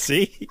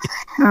 See.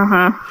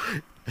 Uh-huh.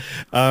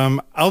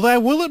 Although I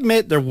will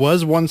admit there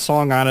was one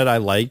song on it I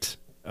liked.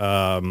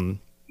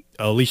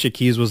 Alicia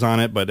Keys was on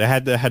it, but it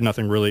had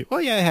nothing really. Well,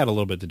 yeah, it had a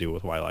little bit to do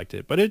with why I liked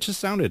it, but it just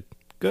sounded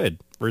good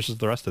versus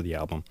the rest of the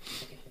album.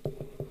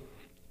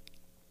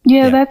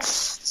 Yeah.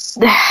 That's.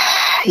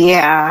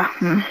 Yeah.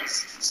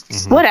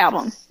 Mm-hmm. What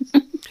album?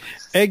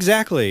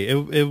 Exactly.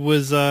 It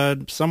was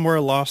Somewhere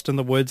Lost in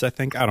the Woods, I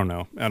think. I don't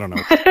know.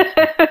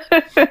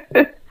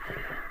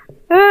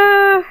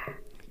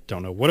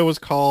 Don't know what it was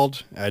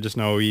called. I just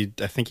know I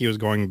think he was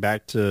going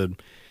back to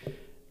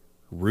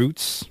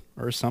Roots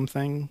or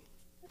something.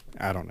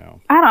 I don't know.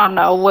 I don't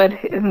know what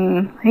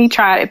he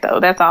tried it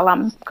though. That's all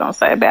I'm gonna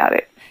say about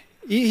it.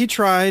 He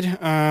tried,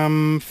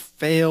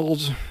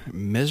 failed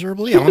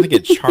miserably. I don't think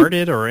it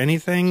charted or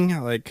anything.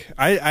 Like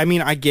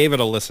I gave it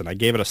a listen. I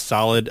gave it a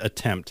solid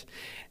attempt,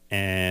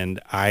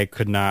 and I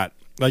could not,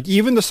 like,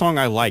 even the song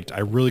I liked, I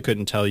really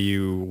couldn't tell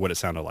you what it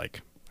sounded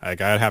like. Like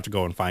I'd have to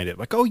go and find it.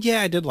 Like, oh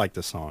yeah, I did like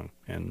this song.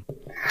 And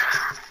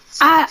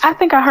I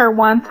think I heard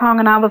one song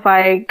and I was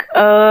like,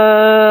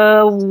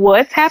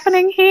 what's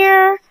happening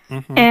here?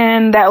 Mm-hmm.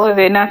 And that was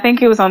it. And I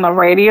think it was on the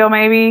radio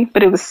maybe,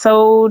 but it was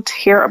so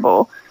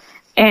terrible.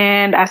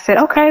 And I said,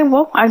 okay,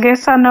 well, I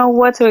guess I know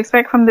what to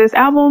expect from this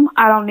album.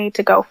 I don't need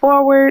to go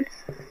forward.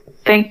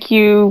 Thank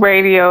you,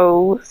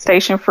 radio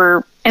station,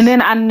 and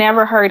then I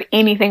never heard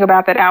anything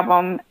about that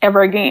album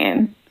ever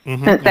again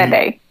since that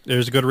day.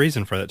 There's a good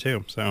reason for that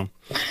too. So,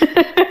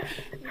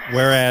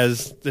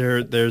 whereas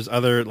there's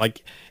other,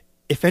 like,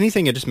 if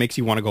anything, it just makes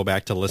you want to go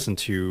back to listen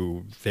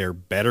to their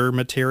better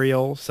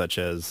material, such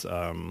as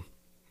the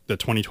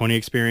 2020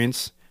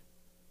 Experience,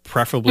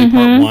 preferably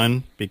part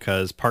 1,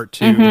 because part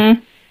 2,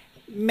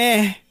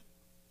 meh.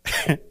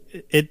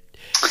 it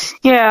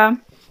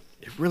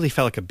really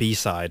felt like a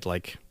B-side,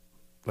 like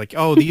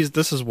oh,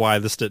 this is why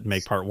this didn't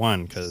make part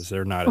 1, because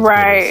they're not as good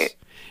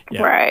as,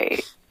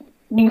 right.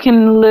 You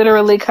can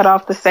literally cut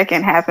off the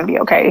second half and be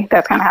okay.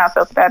 That's kind of how I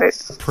felt about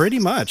it. Pretty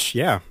much,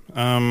 yeah.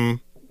 Yeah,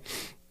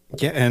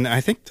 and I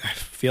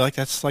feel like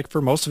that's like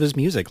for most of his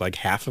music. Like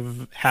half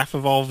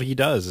of all he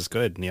does is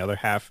good, and the other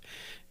half,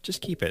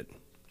 just keep it.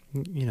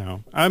 You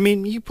know, I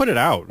mean, you put it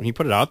out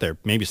there.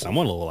 Maybe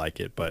someone will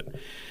like it, but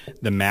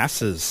the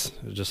masses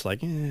are just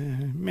like,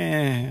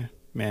 meh.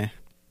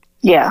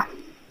 Yeah.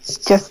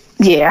 Just,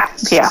 yeah.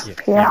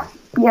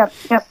 Yep.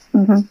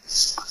 Mm-hmm.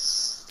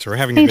 So we're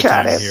having a good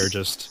time here,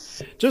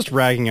 just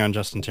ragging on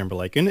Justin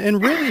Timberlake, and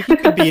really he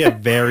could be a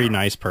very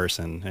nice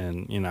person,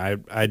 and you know,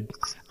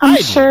 I'm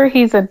sure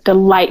he's a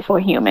delightful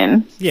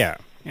human. Yeah,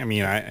 I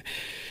mean,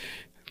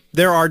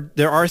 there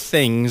are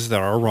things that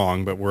are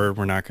wrong, but we're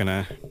not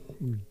gonna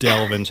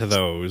delve into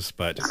those.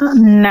 But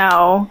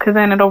no, because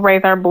then it'll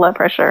raise our blood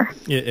pressure.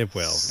 It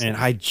will, and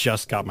I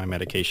just got my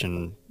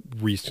medication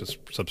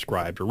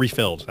resubscribed or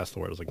refilled. That's the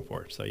word I was looking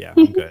for. So yeah,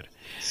 I'm good.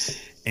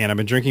 And I've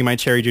been drinking my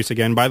cherry juice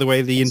again. By the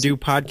way, the Indu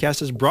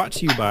podcast is brought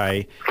to you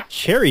by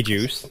Cherry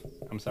Juice.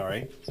 I'm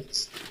sorry.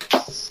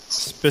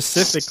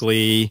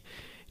 Specifically,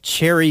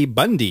 Cherry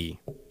Bundy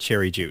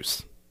cherry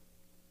juice.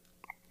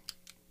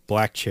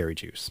 Black cherry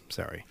juice.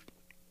 Sorry.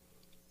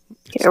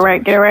 Get it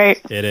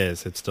right. It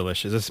is. It's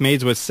delicious. It's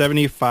made with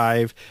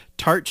 75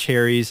 tart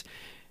cherries.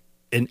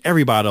 In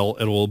every bottle,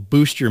 it will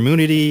boost your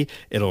immunity.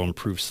 It'll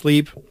improve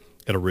sleep.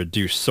 It'll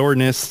reduce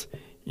soreness.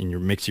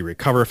 And makes you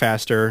recover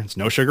faster. It's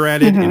no sugar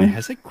added, and it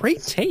has a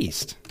great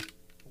taste.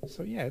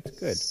 So yeah, it's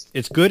good.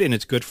 It's good, and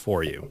it's good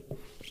for you.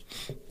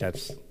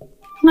 That's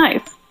nice.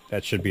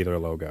 That should be their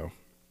logo,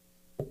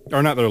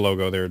 or not their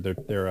logo.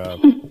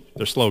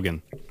 Their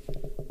slogan.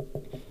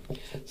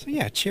 So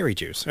yeah, cherry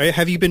juice.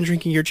 Have you been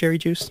drinking your cherry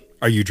juice?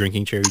 Are you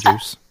drinking cherry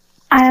juice?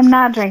 I am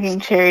not drinking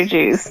cherry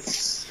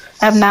juice.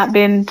 I've not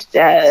been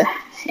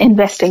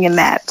investing in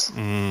that.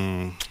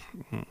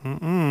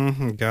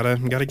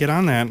 Gotta get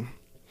on that.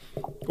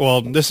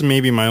 Well, this is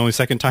maybe my only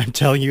second time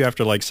telling you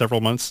after like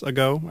several months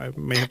ago. I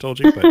may have told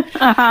you, but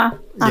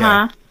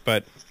yeah.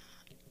 But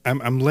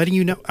I'm letting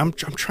you know. I'm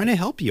trying to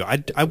help you.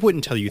 I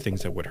wouldn't tell you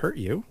things that would hurt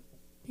you.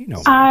 You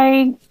know.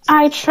 I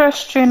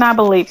trust you and I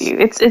believe you.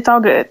 It's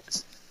all good.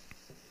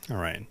 All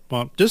right.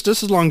 Well, just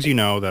as long as you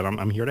know that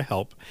I'm here to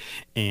help,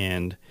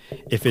 and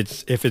if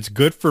it's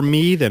good for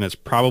me, then it's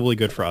probably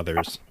good for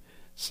others.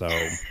 So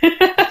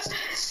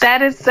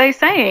that is a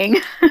saying.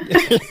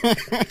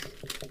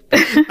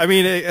 I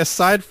mean,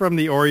 aside from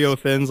the Oreo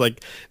Thins,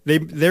 like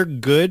they're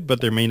good, but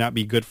they may not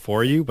be good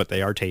for you, but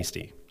they are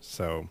tasty.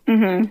 So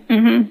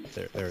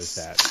there is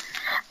that.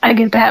 I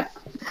get that.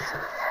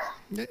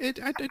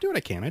 I do what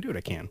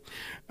I can.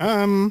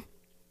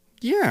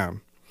 Yeah.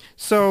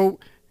 So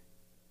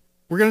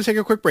we're gonna take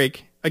a quick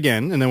break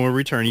again, and then we'll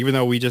return. Even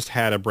though we just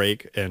had a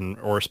break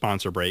or a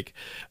sponsor break,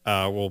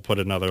 we'll put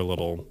another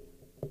little,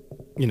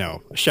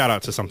 shout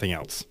out to something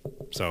else.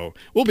 So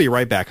we'll be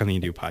right back on the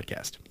Indu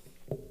podcast.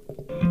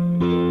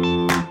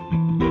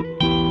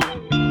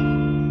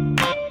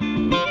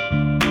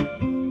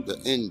 The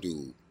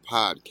Indu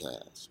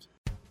podcast.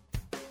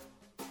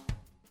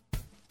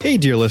 Hey,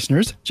 dear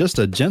listeners, just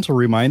a gentle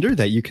reminder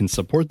that you can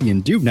support the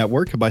Indube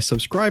Network by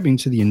subscribing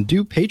to the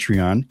Indube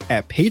Patreon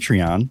at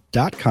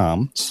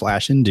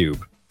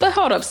patreon.com/Indube. But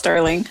hold up,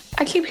 Sterling.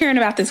 I keep hearing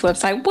about this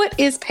website. What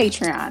is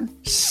Patreon?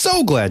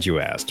 So glad you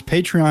asked.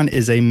 Patreon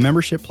is a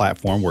membership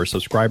platform where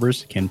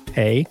subscribers can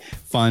pay,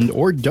 fund,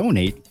 or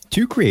donate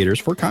to creators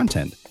for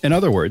content. In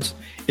other words,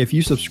 if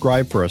you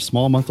subscribe for a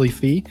small monthly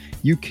fee,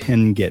 you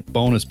can get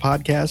bonus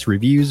podcasts,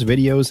 reviews,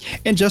 videos,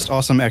 and just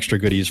awesome extra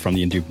goodies from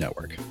the Indube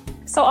Network.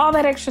 So all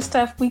that extra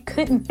stuff we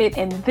couldn't fit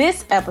in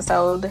this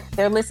episode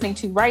they're listening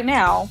to right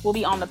now will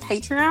be on the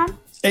Patreon?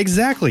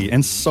 Exactly,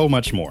 and so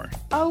much more.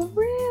 Oh,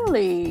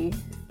 really?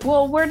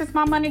 Well, where does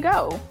my money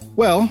go?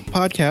 Well,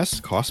 podcasts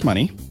cost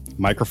money.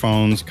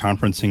 Microphones,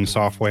 conferencing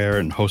software,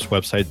 and host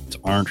websites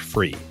aren't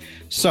free.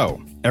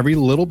 So every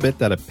little bit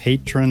that a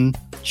patron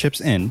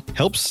chips in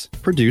helps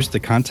produce the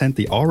content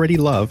they already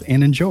love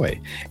and enjoy.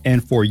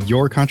 And for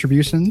your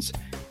contributions,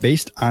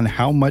 based on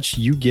how much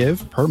you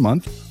give per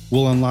month,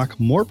 we'll unlock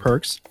more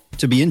perks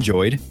to be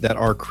enjoyed that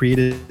are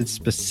created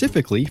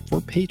specifically for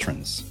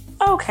patrons.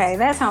 Okay,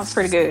 that sounds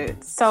pretty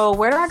good. So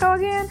where do I go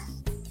again?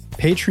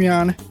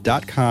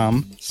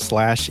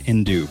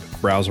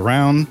 Patreon.com/Indube. Browse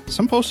around.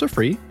 Some posts are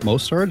free.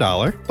 Most are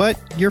 $1, but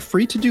you're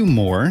free to do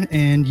more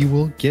and you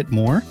will get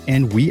more.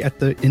 And we at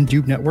the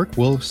Indube Network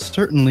will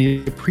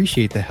certainly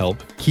appreciate the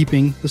help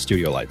keeping the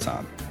studio lights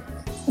on.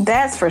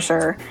 That's for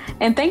sure.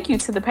 And thank you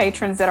to the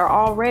patrons that are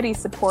already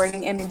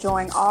supporting and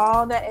enjoying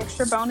all that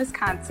extra bonus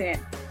content.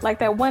 Like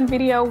that one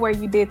video where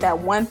you did that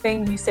one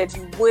thing you said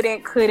you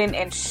wouldn't, couldn't,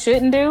 and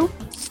shouldn't do.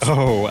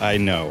 Oh, I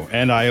know.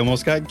 And I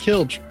almost got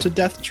killed to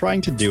death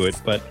trying to do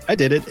it, but I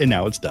did it and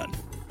now it's done.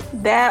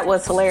 That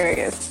was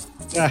hilarious.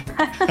 Good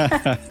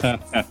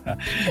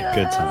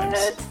times.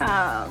 Good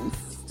times.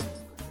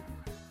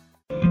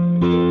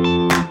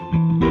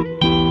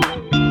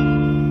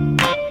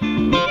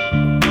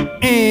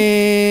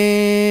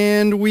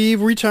 And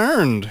we've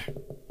returned.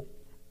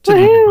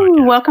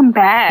 Woohoo! Welcome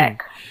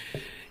back.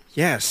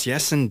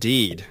 Yes,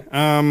 indeed.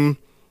 Now,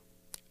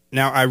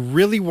 I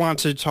really want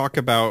to talk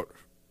about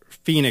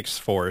Phoenix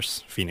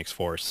Force,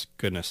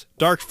 goodness,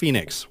 Dark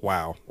Phoenix.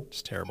 Wow,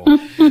 it's terrible.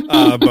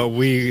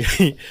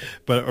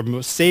 But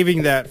I'm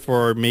saving that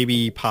for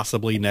maybe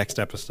possibly next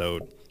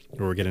episode,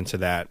 where we'll get into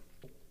that.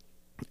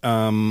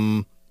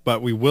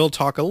 But we will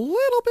talk a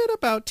little bit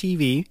about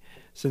TV,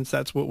 since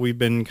that's what we've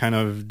been kind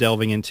of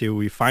delving into.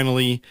 We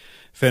finally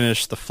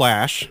finished The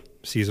Flash,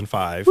 season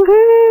 5.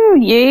 Woohoo!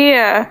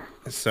 Yeah.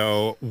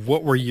 So,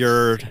 what were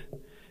your?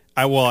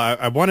 I'm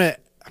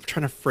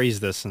trying to phrase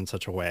this in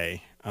such a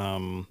way.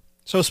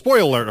 So,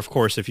 spoiler alert, of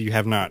course, if you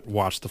have not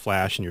watched The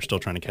Flash and you're still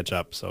trying to catch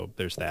up. So,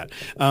 there's that.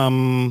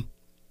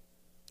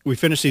 We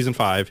finished season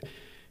 5.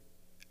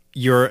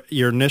 Your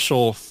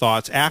initial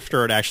thoughts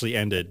after it actually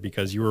ended,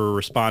 because you were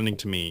responding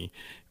to me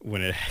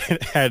when it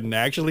hadn't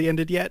actually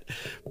ended yet,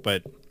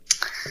 but.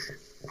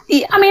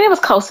 Yeah, I mean, it was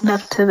close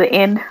enough to the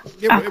end.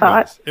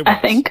 I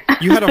think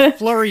you had a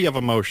flurry of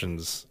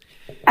emotions.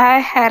 I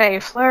had a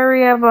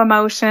flurry of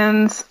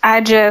emotions. I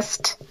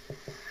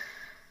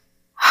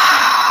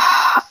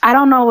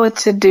don't know what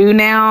to do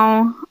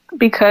now,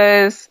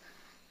 because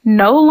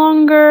no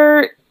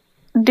longer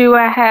do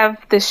I have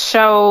the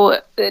show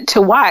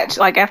to watch,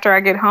 like after I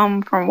get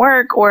home from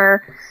work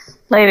or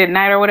late at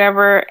night or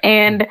whatever.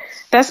 And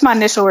that's my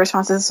initial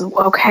response is,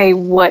 okay,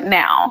 what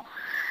now?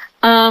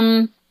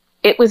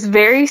 It was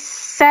very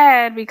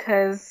sad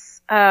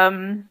because,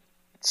 and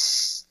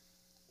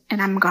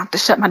I'm going to have to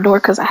shut my door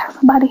because I have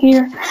somebody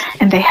here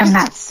and they have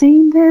not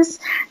seen this.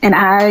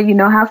 And you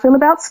know how I feel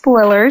about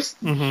spoilers.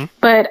 Mm-hmm.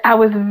 But I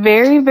was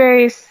very,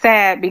 very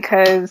sad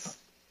because,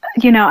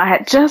 you know, I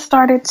had just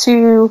started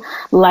to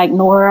like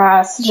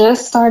Nora.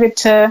 Just started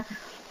to,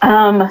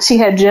 she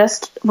had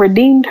just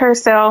redeemed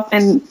herself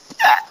and,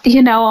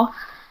 you know,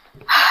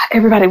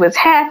 everybody was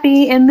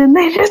happy and then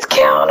they just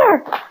killed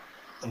her.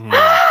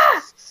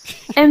 Mm.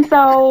 And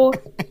so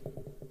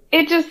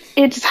it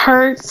just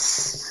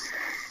hurts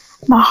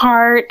my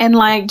heart, and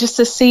like just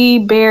to see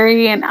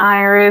Barry and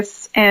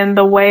Iris and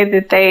the way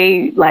that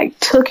they like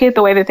took it,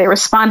 the way that they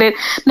responded.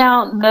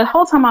 Now, the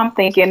whole time I'm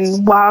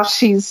thinking, while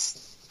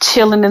she's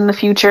chilling in the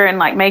future and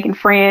like making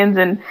friends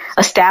and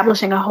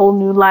establishing a whole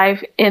new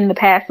life in the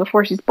past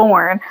before she's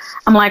born,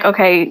 I'm like,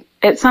 okay,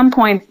 at some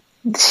point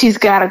she's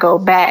got to go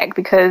back,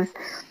 because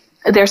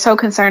they're so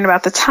concerned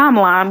about the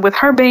timeline with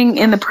her being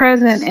in the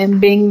present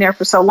and being there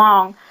for so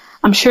long.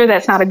 I'm sure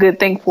that's not a good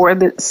thing for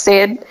the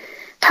said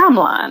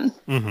timeline.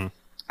 Mm-hmm.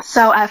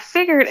 So I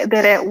figured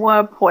that at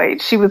one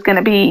point she was going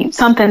to be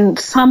something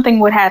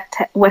would have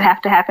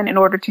to happen in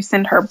order to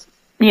send her,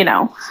 you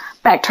know,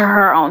 back to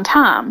her own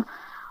time.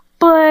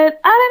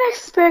 But I didn't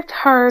expect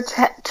her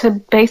to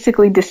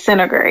basically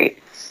disintegrate.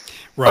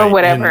 Right. Or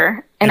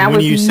whatever. And I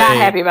was not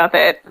happy about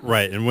that.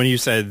 Right. And when you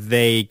said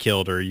they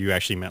killed her, you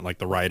actually meant like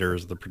the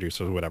writers, the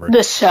producers, whatever.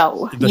 The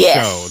show. The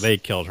show. They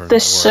killed her. The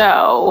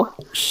show.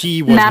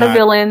 She was not a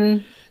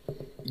villain.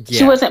 Yeah.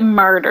 She wasn't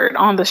murdered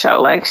on the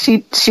show. Like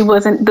she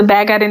wasn't, the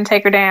bad guy didn't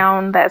take her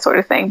down, that sort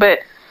of thing.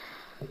 But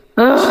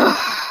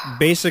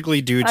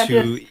basically due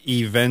to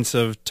events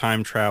of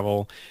time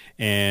travel.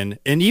 And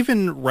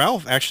even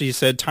Ralph actually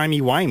said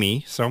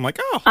timey-wimey. So I'm like,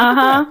 oh.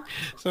 Uh-huh.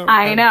 So,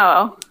 I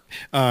know.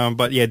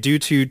 But yeah, due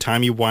to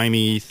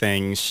timey-wimey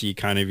things, she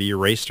kind of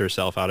erased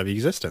herself out of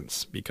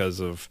existence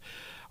because of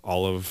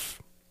all of,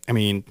 I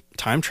mean,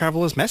 time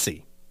travel is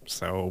messy.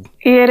 So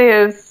it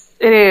is.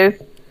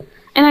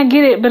 And I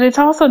get it, but it's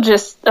also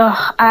just,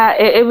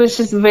 it was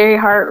just very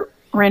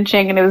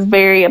heart-wrenching and it was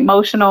very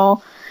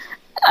emotional.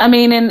 I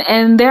mean,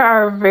 and there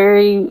are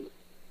very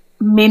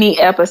many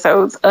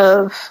episodes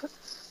of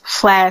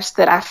Flash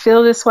that I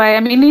feel this way. I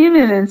mean,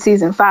 even in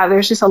season 5,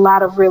 there's just a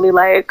lot of really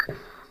like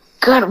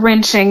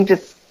gut-wrenching,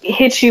 just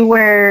hit you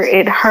where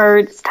it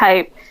hurts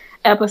type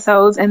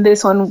episodes. And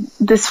this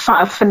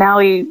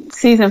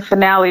season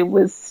finale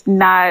was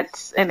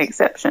not an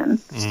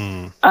exception.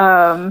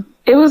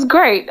 It was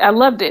great. I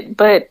loved it,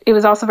 but it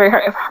was also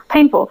very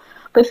painful.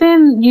 But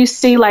then you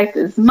see like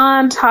this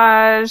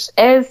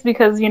montage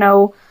because, you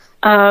know,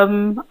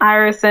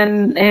 Iris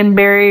and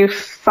Barry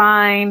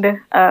find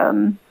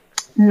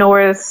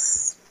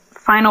Nora's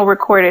final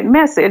recorded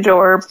message,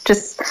 or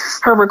just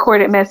her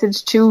recorded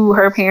message to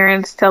her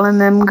parents telling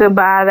them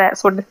goodbye, that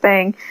sort of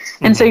thing.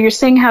 Mm-hmm. And so you're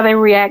seeing how they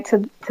react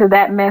to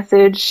that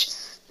message,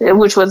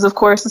 which was, of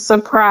course, a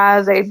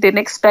surprise. They didn't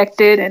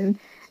expect it. And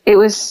it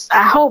was,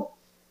 I hope,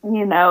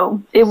 you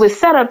know, it was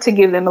set up to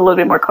give them a little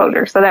bit more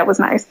closure. So that was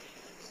nice.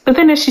 But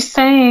then as she's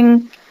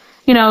saying,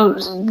 you know,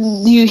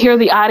 you hear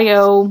the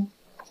audio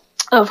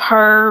of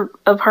her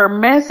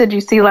message,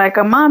 you see like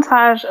a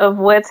montage of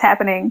what's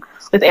happening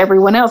with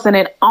everyone else, and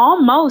it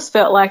almost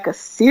felt like a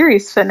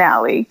series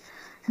finale.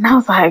 And I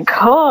was like,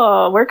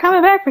 oh, we're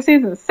coming back for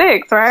season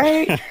 6,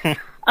 right?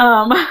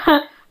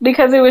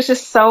 Because it was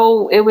just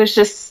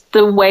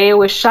the way it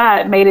was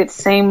shot made it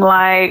seem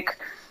like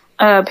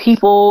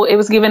it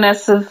was giving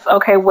us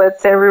okay,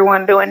 what's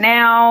everyone doing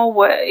now?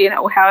 What, you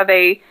know, how are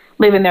they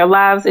living their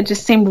lives? It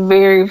just seemed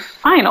very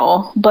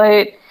final.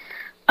 But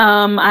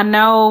I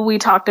know we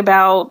talked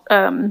about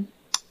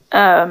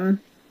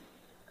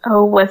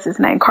what's his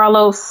name?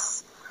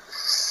 Carlos.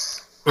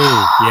 Ooh,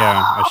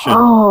 yeah, I should.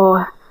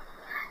 Oh,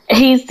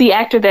 he's the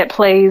actor that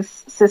plays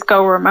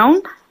Cisco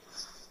Ramon.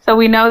 So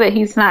we know that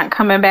he's not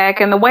coming back.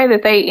 And the way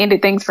that they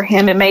ended things for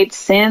him, it made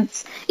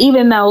sense.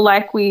 Even though,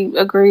 like we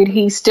agreed,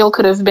 he still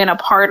could have been a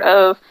part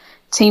of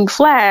Team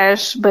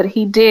Flash, but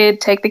he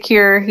did take the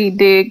cure. He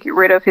did get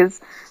rid of his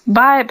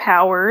vibe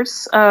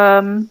powers.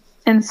 And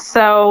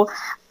so,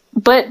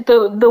 but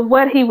the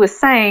what he was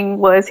saying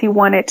was he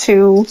wanted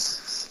to,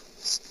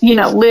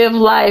 live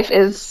life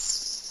as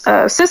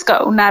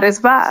Cisco, not as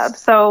vibe.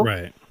 So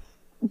Right.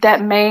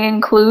 that may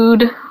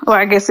include, or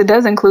I guess it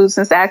does include,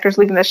 since the actor's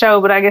leaving the show,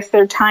 but I guess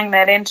they're tying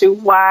that into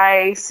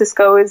why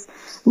Cisco is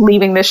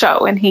leaving the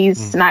show and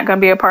he's not going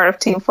to be a part of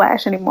Team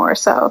Flash anymore.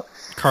 So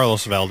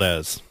Carlos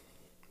Valdez.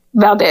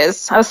 I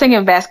was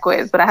thinking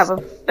Vasquez, but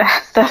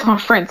that's my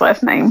friend's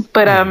last name.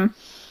 But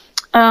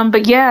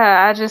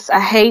yeah, I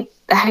hate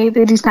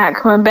that he's not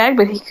coming back,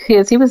 but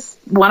he was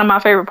one of my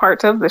favorite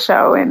parts of the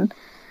show, and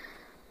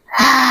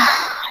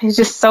he's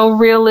just so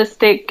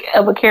realistic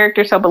of a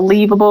character, so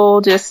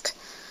believable.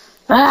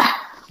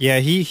 Yeah,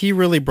 he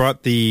really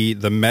brought the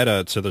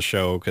meta to the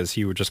show because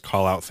he would just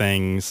call out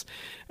things.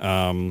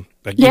 Even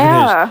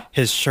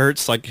his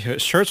shirts,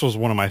 his shirts was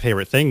one of my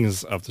favorite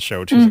things of the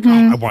show too. Like,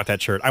 I want that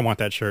shirt. I want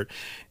that shirt.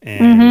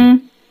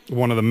 And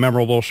one of the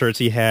memorable shirts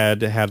he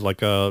had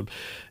like a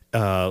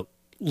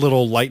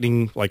little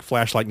lightning, like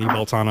flash lightning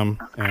bolts on him,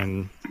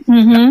 and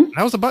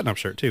that was a button-up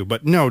shirt too.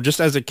 But no, just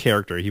as a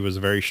character, he was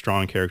a very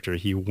strong character.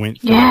 He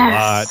went through a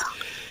lot.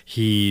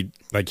 He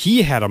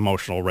had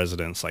emotional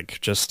resonance,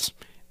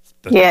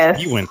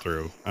 he went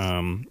through.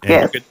 And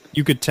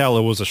you could tell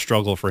it was a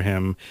struggle for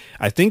him.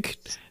 I think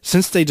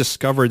since they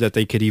discovered that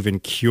they could even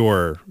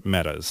cure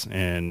metas,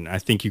 and I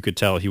think you could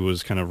tell he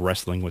was kind of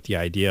wrestling with the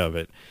idea of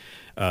it.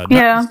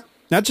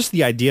 Not just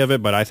the idea of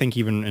it, but I think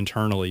even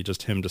internally,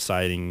 just him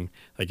deciding,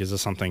 is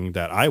this something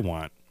that I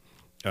want?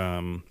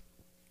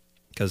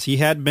 Because he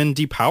had been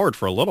depowered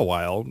for a little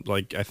while.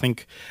 I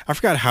think, I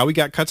forgot how he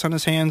got cuts on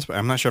his hands, but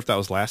I'm not sure if that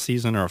was last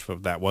season or if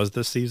that was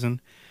this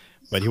season.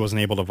 But he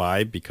wasn't able to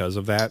vibe because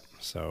of that.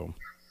 So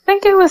I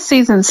think it was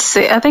season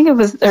 6. I think it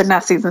was, or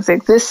not season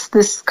 6.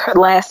 This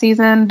last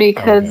season,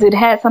 because it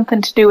had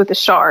something to do with the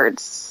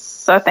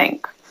shards. I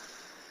think.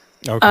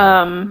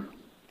 Okay.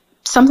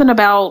 Something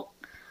about.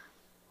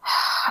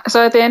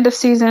 So at the end of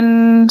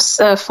season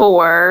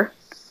 4,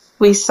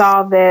 we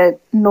saw that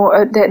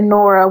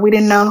Nora. We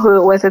didn't know who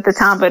it was at the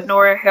time, but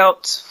Nora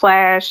helped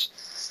Flash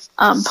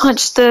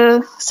punch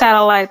the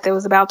satellite that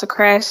was about to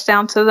crash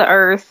down to the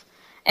Earth.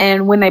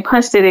 And when they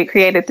punched it, it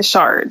created the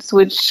shards,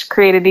 which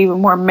created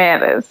even more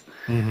metas,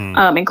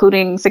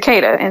 including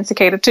Cicada and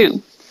Cicada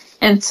 2.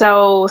 And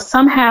so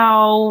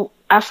somehow,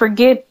 I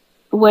forget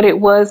what it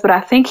was, but I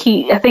think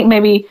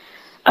maybe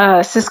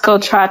Cisco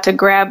tried to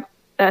grab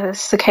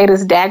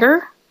Cicada's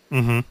dagger.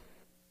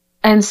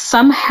 And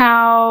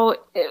somehow,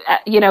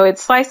 it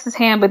sliced his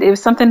hand, but it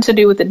was something to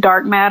do with the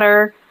dark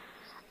matter.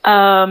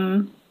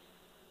 Something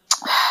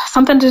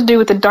to do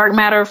with the dark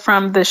matter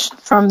from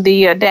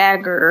the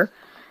dagger,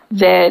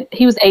 that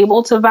he was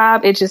able to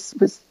vibe. It just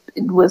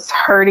was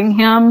hurting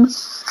him.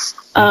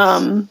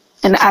 And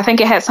I think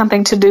it had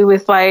something to do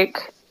with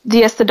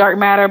the dark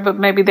matter, but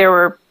maybe there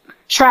were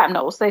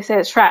shrapnels. They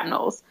said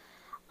shrapnels.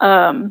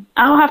 I'll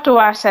have to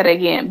watch that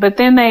again. But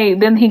then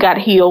he got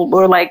healed,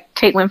 or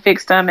Caitlin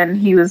fixed him, and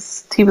he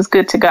was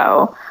good to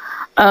go.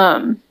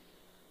 I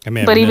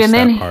may have missed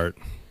that part.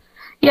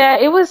 Yeah,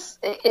 it was.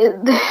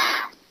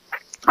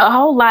 A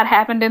whole lot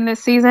happened in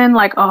this season,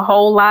 a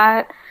whole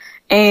lot.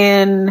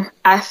 And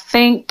I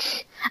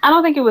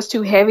don't think it was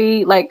too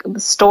heavy, the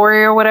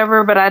story or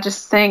whatever, but I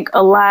just think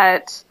a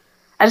lot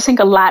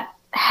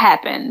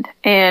happened,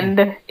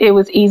 and it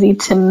was easy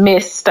to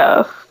miss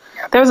stuff.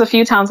 There was a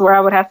few times where I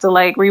would have to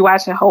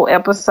rewatch a whole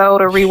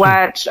episode or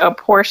rewatch a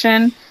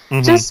portion,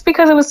 just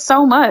because it was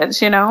so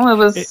much, it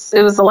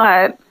was a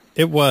lot.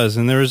 It was,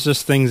 and there was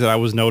just things that I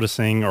was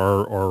noticing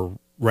or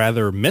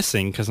rather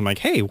missing, because I'm like,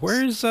 hey,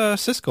 where's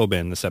Cisco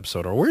been this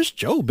episode, or where's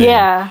Joe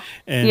been?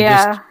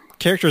 Just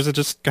characters that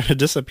just kind of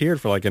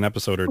disappeared for an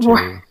episode or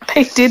two.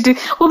 They did do.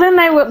 Well, then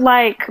they would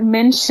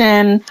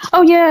mention,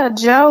 oh yeah,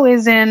 Joe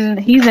he's in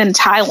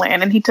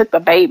Thailand and he took the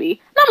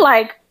baby. And I'm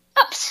like,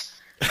 oops,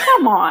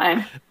 come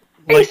on.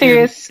 Are you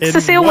serious?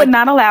 Cecile would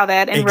not allow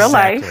that in real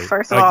life,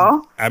 first of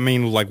all. I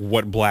mean,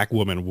 what black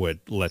woman would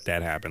let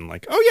that happen?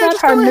 Oh yeah,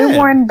 let her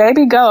newborn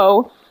baby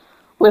go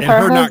with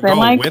her husband.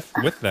 Not go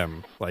with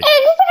them.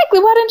 Exactly.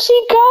 Why didn't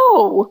she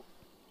go?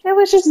 It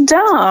was just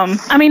dumb.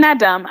 I mean, not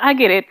dumb. I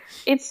get it.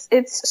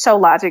 It's show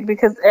logic,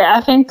 because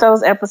I think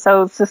those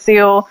episodes,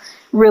 Cecile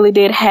really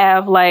did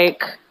have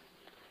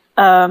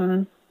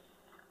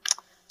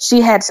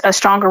she had a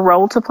stronger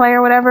role to play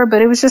or whatever,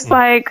 but it was just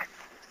why?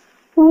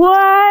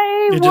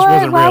 It just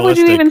wasn't why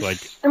realistic. Would you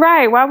even,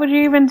 right. Why would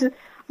you even,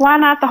 why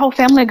not the whole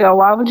family go?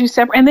 Why would you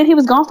separate? And then he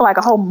was gone for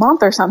a whole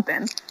month or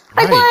something.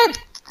 What?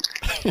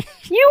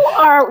 You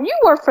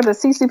work for the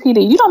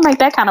CCPD. You don't make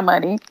that kind of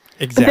money.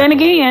 Exactly.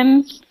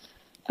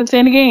 But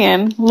then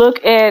again,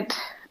 look at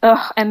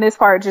and this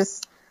part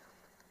just,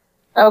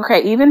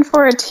 okay, even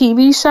for a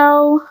TV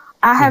show,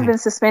 I have been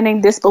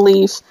suspending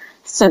disbelief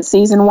since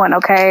season 1,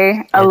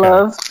 okay? I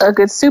love a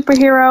good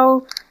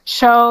superhero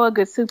show, a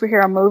good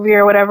superhero movie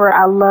or whatever.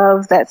 I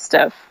love that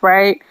stuff,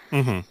 right?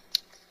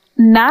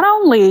 Not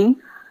only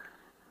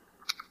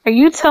are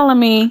you telling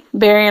me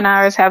Barry and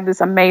Iris have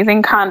this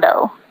amazing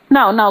condo.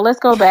 No, let's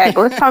go back.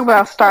 Let's talk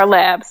about Star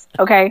Labs,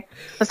 okay?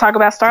 Let's talk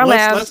about Star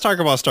Labs. Let's talk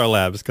about Star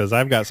Labs, because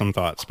I've got some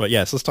thoughts. But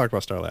yes, let's talk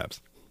about Star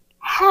Labs.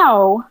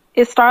 How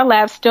is Star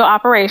Labs still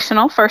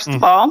operational, first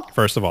of all?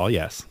 First of all,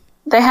 yes.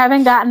 They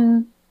haven't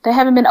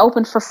been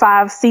open for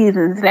 5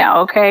 seasons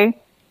now, okay?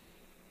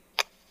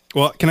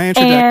 Well, can I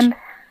interject?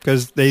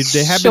 Because they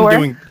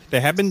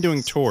have been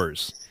doing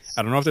tours.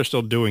 I don't know if they're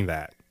still doing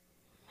that.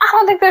 I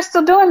don't think they're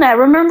still doing that.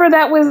 Remember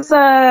that was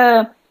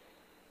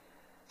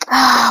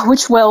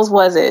which Wells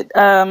was it?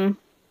 It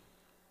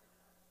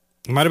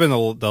might have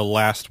been the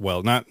last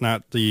well, not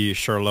the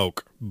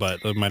Sherlock,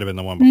 but it might have been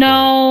the one before.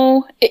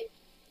 No,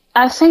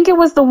 I think it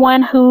was the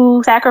one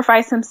who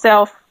sacrificed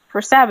himself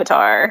for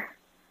Savitar,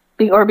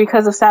 or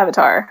because of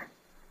Savitar.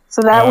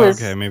 So that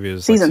was okay. Maybe it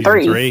was season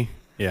 3.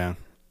 Yeah,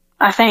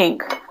 I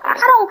think.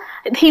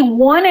 He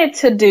wanted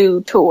to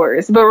do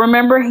tours, but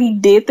remember he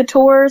did the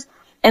tours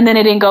and then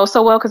it didn't go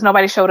so well because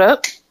nobody showed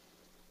up.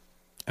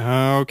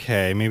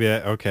 Okay, maybe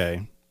that.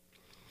 Okay,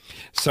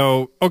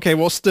 so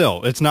well,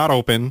 still, it's not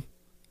open,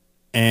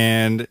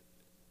 and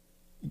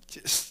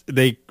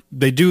they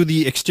do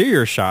the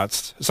exterior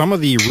shots. Some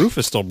of the roof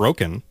is still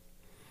broken.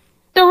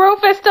 The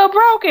roof is still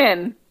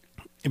broken.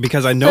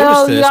 Because I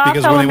noticed this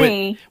because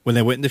when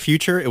they went in the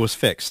future, it was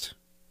fixed.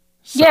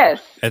 So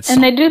yes,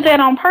 and they do that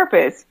on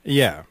purpose.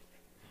 Yeah.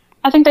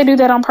 I think they do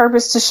that on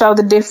purpose to show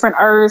the different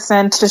Earths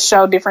and to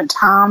show different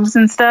times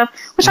and stuff,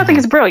 which I think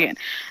is brilliant.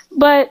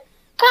 But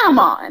come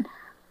on.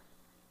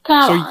 So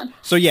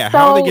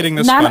how are they getting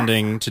this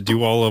funding to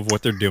do all of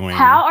what they're doing?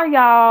 How are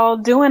y'all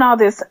doing all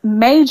this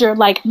major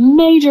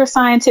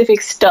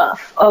scientific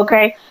stuff,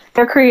 okay?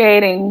 They're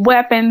creating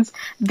weapons.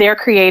 They're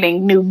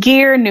creating new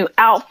gear, new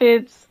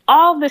outfits,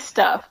 all this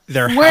stuff.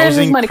 They're Where does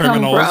this housing money come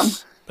criminals.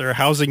 from? They're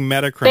housing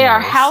meta criminals. They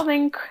are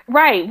housing,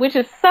 right, which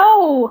is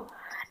so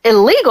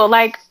illegal.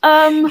 Like,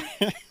 well,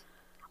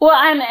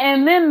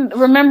 and then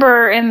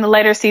remember in the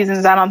later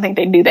seasons, I don't think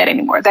they do that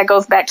anymore. That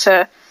goes back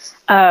to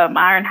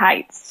Iron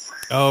Heights.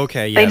 Oh,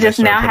 okay, yeah. They just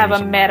now have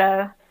a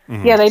meta.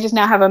 Yeah, they just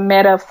now have a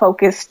meta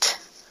focused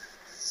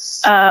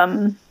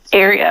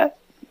area.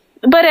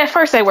 But at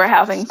first they were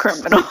housing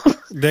criminals.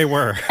 They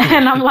were.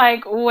 And I'm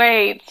like,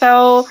 wait,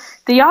 so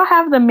do y'all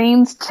have the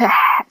means to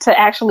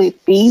actually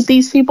feed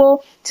these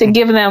people, to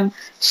give them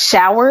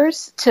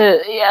showers,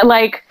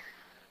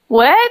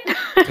 what?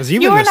 Because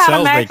even you're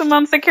not a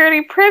maximum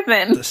security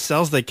prison. The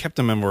cells they kept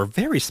them in were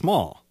very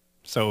small.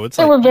 So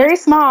they were very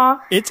small.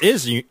 It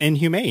is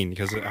inhumane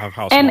because of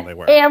how small they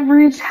were.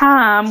 Every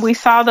time we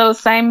saw those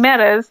same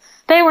metas,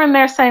 they were in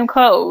their same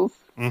clothes.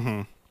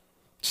 Mm-hmm.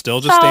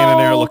 Still just standing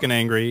there looking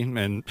angry,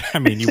 and I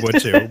mean, you would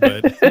too,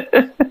 but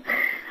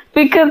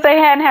because they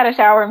hadn't had a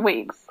shower in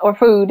weeks or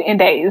food in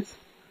days.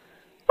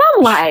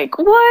 I'm like,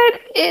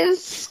 what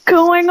is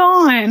going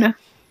on?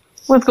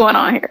 What's going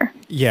on here?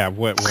 Yeah,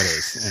 what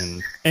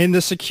is and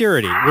the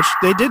security, which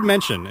they did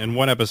mention in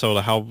one episode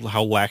of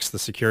how lax the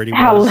security was.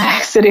 How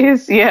lax it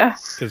is, yeah.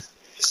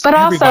 But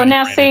also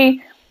now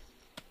see,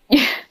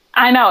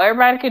 I know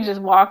everybody could just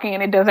walk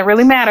in; it doesn't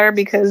really matter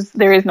because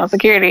there is no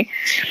security.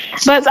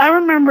 But I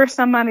remember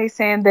somebody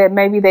saying that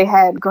maybe they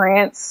had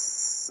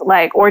grants,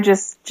 or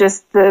just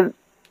the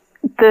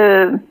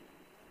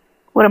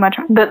what am I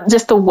trying?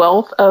 Just the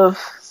wealth of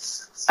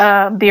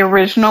the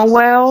original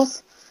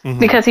Wells,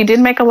 because he did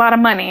make a lot of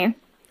money,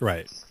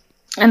 right?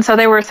 And so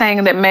they were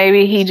saying that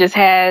maybe he just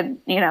had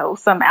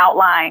some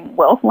outlying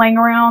wealth laying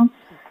around,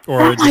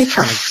 or it just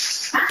kind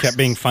of kept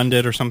being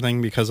funded or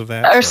something because of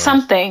that, or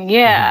something,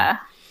 yeah.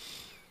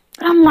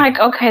 I'm like,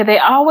 okay, they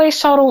always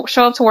show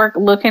up to work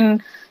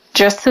looking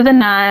just to the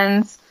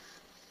nines.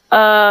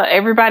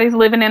 Everybody's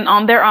living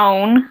on their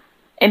own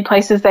in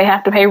places they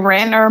have to pay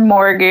rent or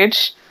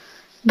mortgage.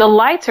 The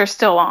lights are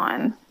still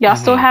on. Y'all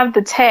still have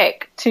the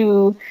tech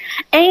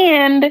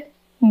and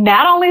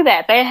not only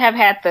that, they have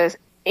had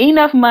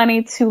enough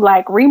money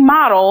to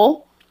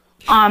remodel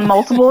on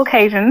multiple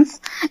occasions,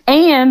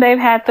 and they've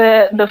had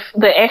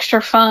the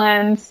extra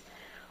funds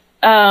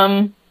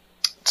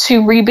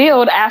to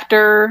rebuild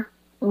after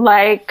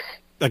like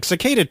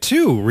Cicada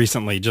 2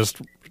 recently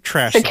just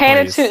trashed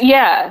Cicada the place. 2,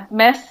 yeah,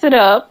 messed it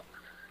up.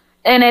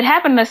 And it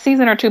happened a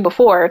season or two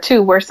before,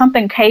 too, where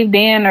something caved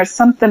in or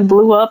something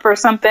blew up or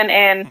something.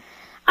 And,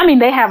 I mean,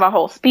 they have a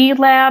whole speed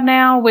lab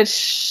now,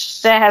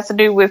 which that has to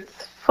do with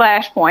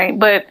Flashpoint,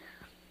 but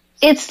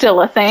it's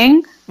still a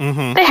thing.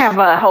 They have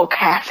a whole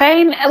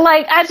cafe.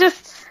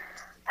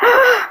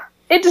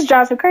 It just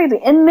drives me crazy.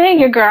 And then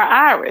your girl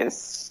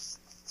Iris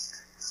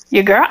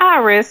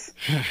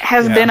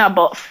has been a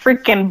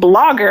freaking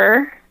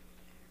blogger.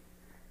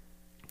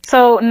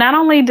 So not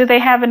only do they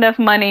have enough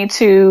money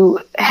to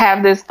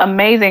have this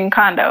amazing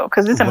condo,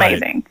 because it's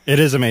amazing. It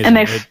is amazing.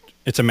 And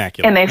It's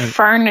immaculate. And they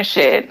furnish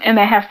it, and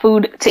they have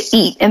food to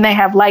eat, and they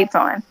have lights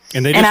on.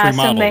 And they just I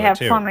remodeled assume they it, have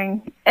too.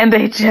 plumbing, and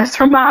they just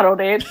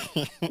remodeled it.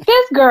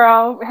 This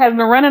girl has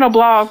been running a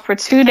blog for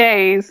 2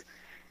 days,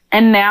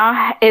 and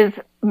now is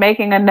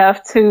making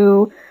enough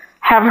to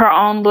have her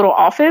own little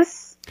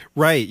office.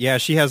 Right. Yeah,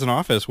 she has an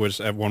office, which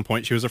at one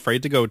point she was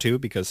afraid to go to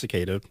because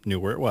Cicada knew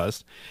where it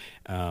was.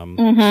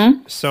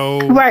 So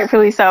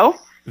Rightfully so.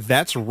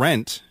 that's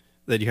rent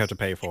that you have to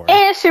pay for.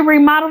 And she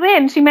remodeled it,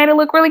 and she made it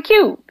look really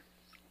cute.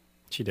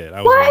 She did.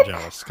 I was a little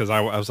jealous because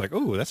I was like,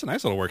 "Ooh, that's a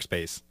nice little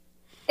workspace."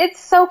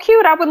 It's so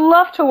cute. I would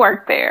love to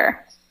work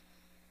there.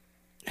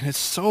 And it's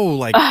so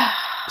like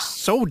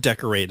so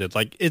decorated.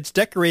 Like it's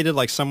decorated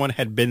like someone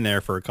had been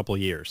there for a couple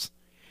of years.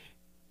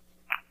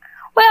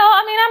 Well,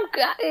 I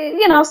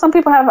mean, some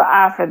people have an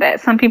eye for that.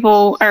 Some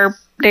people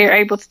they're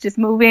able to just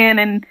move in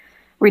and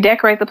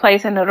redecorate the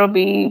place, and it'll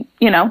be,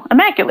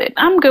 immaculate.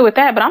 I'm good with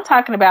that, but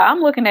I'm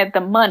looking at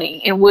the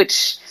money in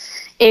which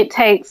it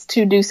takes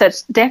to do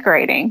such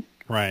decorating.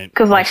 Right.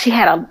 Because, like, she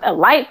had a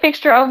light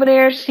fixture over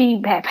there.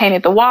 She had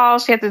painted the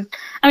walls. She had this.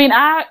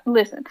 I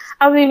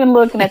was even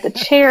looking at the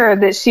chair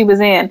that she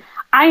was in.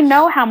 I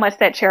know how much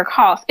that chair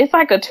costs. It's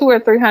like a $200 or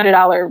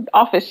 $300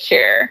 office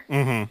chair.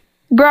 Mm-hmm.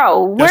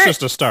 Bro, that's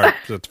just a start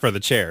for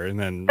the chair, and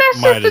then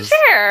that's just the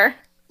chair.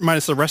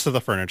 Minus the rest of the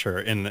furniture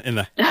in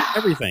the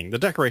everything, the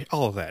decorate,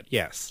 all of that.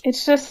 Yes.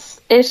 It's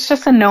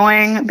just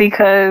annoying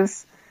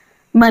because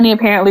money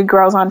apparently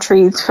grows on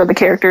trees for the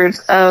characters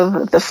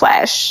of The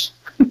Flash.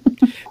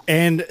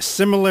 And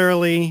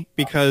similarly,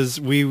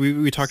 because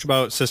we talked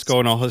about Cisco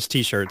and all his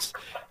T-shirts,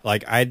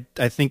 like I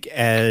think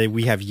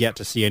we have yet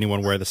to see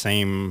anyone wear the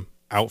same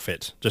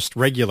outfit, just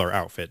regular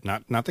outfit,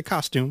 not the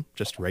costume,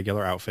 just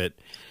regular outfit.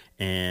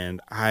 And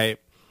I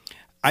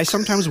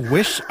sometimes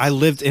wish I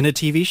lived in a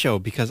TV show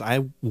because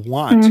I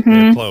want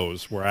their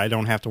clothes where I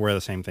don't have to wear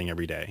the same thing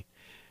every day.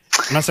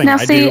 I'm not saying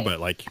I do, but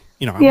I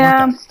want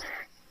that.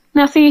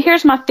 Now, see,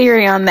 here's my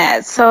theory on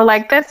that. So,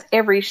 like, that's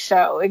every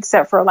show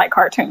except for, like,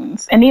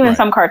 cartoons. And even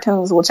some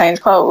cartoons will change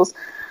clothes.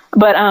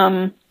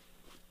 But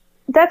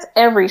that's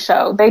every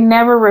show. They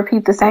never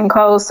repeat the same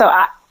clothes. So,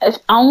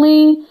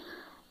 only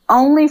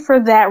for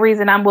that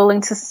reason, I'm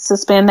willing to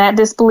suspend that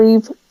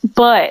disbelief.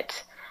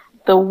 But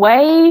the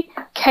way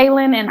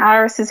Kaylin and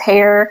Iris's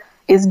hair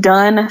is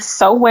done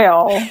so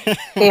well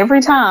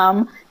every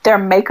time, their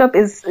makeup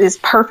is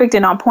perfect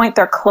and on point.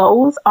 Their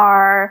clothes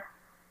are...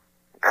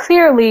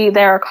 Clearly,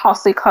 they're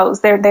costly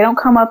clothes. They don't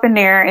come up in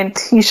there in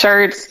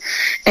T-shirts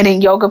and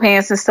in yoga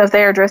pants and stuff.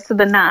 They are dressed to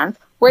the nines.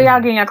 Where y'all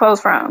getting your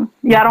clothes from?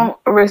 Y'all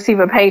don't receive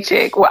a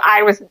paycheck. Well,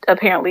 Iris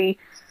apparently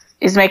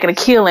is making a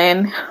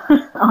killing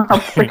on a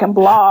freaking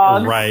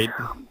blog. Right.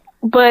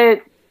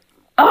 But,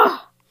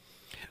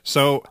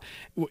 So,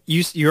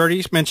 you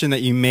already mentioned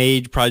that you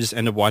may probably just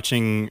end up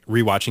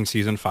rewatching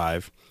season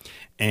 5.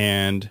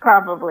 And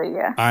probably,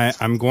 yeah.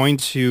 I'm going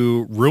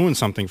to ruin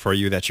something for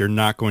you that you're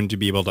not going to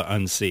be able to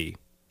unsee.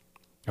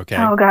 Okay.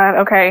 Oh God.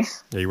 Okay.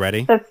 Are you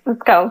ready? Let's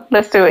go.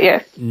 Let's do it.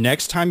 Yes.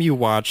 Next time you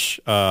watch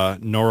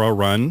Nora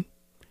run,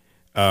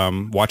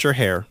 watch her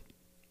hair,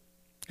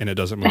 and it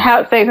doesn't move.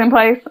 How it stays in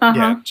place.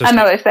 Yeah, I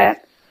noticed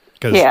that.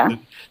 Because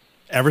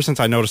ever since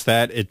I noticed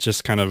that, it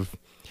just kind of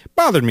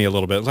bothered me a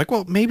little bit. It's like,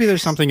 well, maybe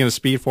there's something in the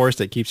Speed Force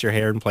that keeps your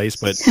hair in place,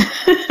 but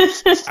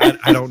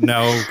I don't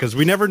know, because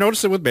we never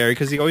noticed it with Barry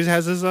because he always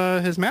has his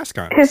mask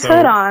on, his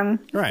hood on.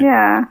 Right.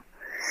 Yeah.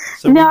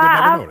 So no,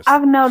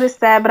 I've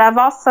noticed that, but I've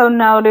also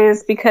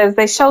noticed because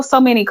they show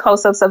so many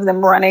close-ups of them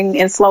running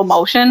in slow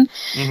motion.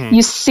 Mm-hmm.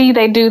 You see,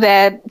 they do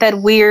that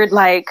weird,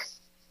 like,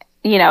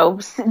 you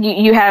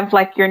have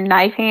like your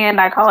knife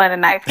hand. I call it a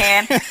knife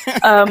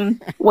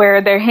hand,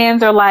 where their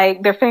hands are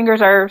like their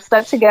fingers are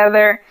stuck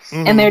together,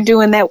 and they're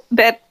doing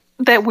that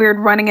weird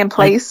running in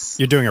place.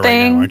 You're doing it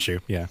thing. Right now, aren't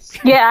you? Yeah.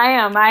 Yeah, I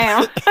am.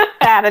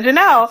 How did you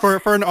know?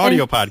 For an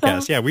audio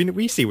podcast, yeah,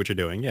 we see what you're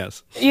doing.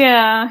 Yes.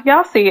 Yeah,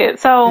 y'all see it.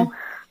 So.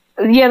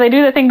 Yeah, they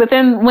do the thing, but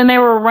then when they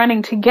were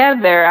running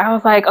together, I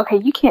was like, okay,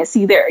 you can't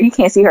see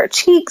her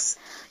cheeks,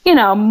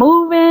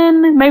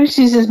 moving. Maybe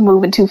she's just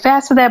moving too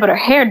fast for that, but her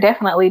hair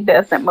definitely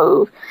doesn't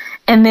move.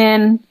 And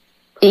then,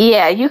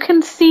 yeah, you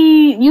can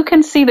see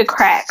the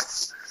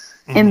cracks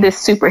in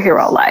this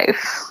superhero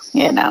life,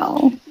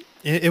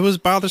 It was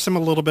bothersome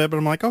a little bit, but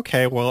I'm like,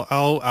 okay, well,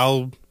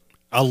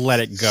 I'll let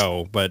it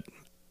go, but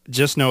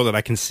just know that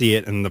I can see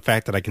it, and the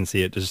fact that I can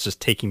see it is just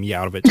taking me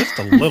out of it just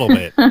a little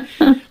bit.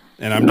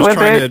 And I'm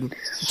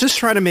just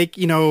trying to make,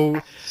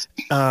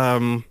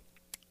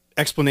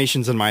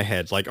 explanations in my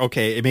head. Like,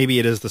 okay, maybe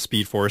it is the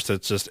Speed Force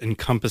that's just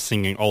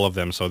encompassing all of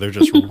them. So they're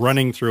just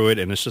running through it,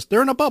 and it's just,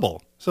 they're in a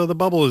bubble. So the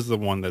bubble is the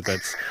one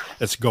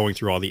that's going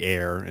through all the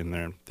air,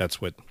 and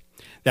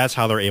that's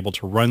how they're able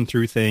to run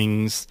through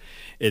things.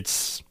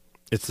 It's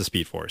the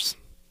Speed Force.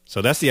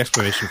 So that's the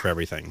explanation for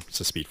everything. It's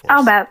the Speed Force.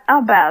 I'll bet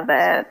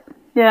that.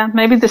 Yeah,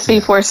 maybe the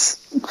Speed Force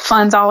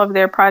funds all of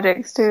their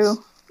projects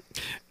too.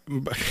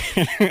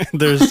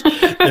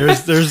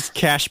 there's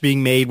cash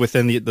being made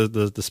within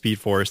the Speed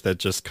Force that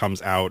just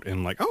comes out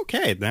and like,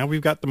 okay, now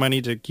we've got the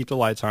money to keep the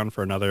lights on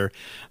for another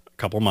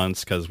couple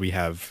months because we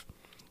have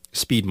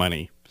speed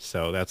money.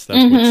 So that's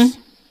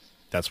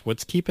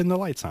what's keeping the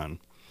lights on.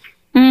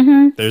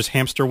 Mm-hmm. There's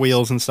hamster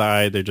wheels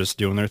inside. They're just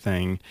doing their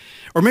thing.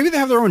 Or maybe they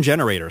have their own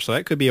generator, so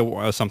that could be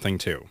something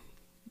too.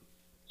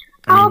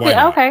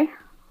 Okay.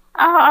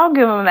 I'll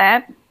give them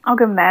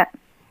that.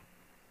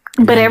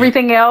 But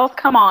everything else,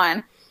 come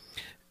on.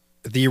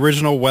 The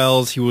original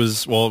Wells,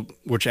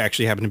 which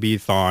actually happened to be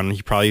Thawne,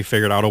 he probably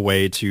figured out a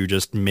way to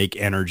just make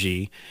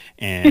energy.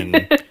 And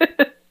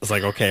it's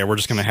like, okay, we're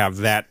just going to have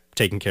that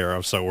taken care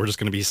of. So we're just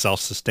going to be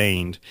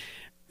self-sustained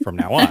from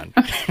now on.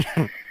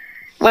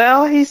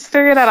 Well, he's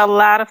figured out a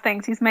lot of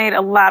things. He's made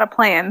a lot of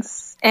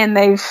plans, and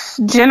they've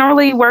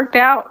generally worked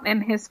out in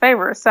his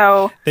favor.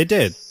 So they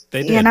did.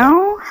 You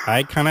know,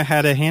 I kind of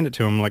had to hand it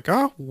to him, like,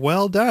 "Oh,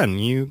 well done."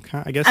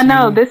 I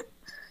know this.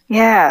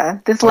 Yeah,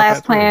 this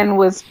last plan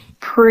was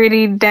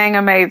pretty dang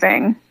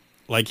amazing.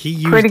 Like he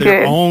used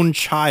their own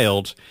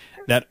child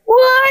that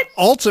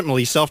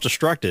ultimately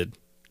self-destructed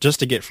just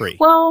to get free.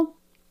 Well,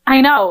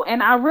 I know,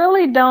 and I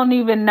really don't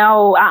even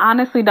know. I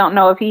honestly don't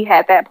know if he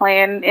had that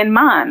plan in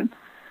mind.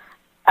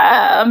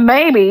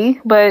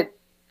 Maybe, but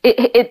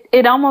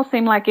it almost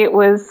seemed like it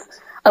was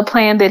a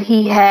plan that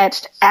he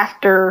hatched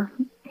after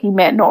he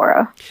met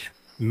Nora.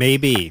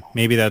 Maybe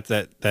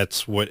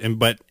that's what.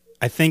 But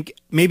I think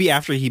maybe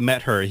after he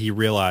met her, he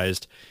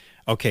realized,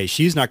 okay,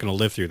 she's not going to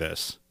live through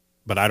this,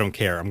 but I don't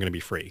care. I'm going to be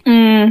free.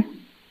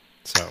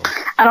 So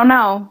I don't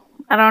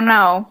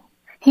know.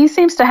 He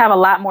seems to have a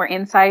lot more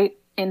insight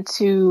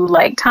into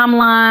like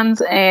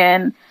timelines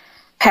and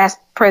past,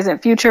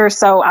 present, future.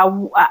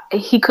 So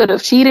he could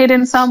have cheated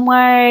in some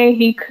way.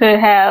 He could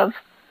have.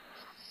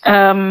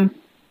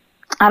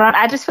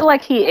 I just feel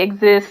like he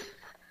exists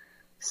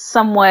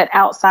somewhat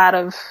outside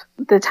of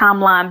the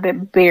timeline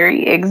that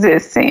Barry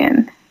exists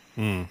in.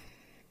 And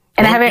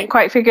I haven't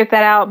quite figured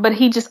that out, but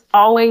he just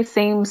always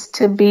seems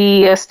to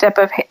be a step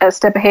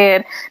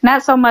ahead.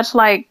 Not so much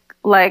like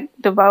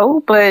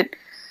DeVoe, but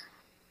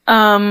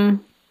I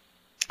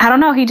don't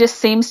know. He just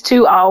seems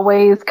to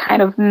always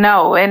kind of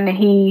know, and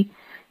he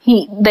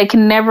and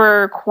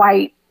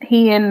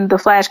the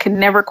Flash can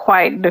never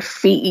quite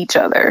defeat each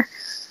other.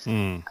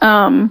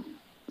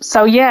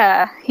 So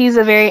yeah, he's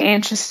a very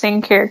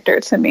interesting character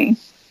to me.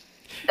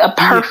 A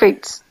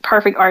perfect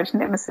arch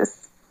nemesis.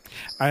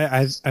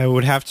 I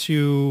would have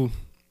to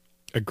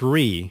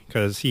agree,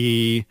 because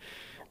he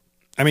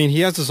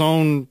has his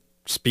own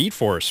speed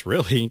force,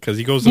 really, because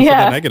he goes into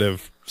the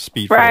negative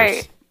speed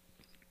force.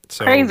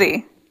 So,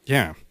 crazy.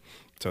 Yeah.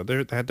 So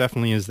that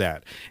definitely is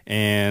that.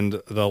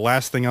 And the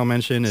last thing I'll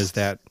mention is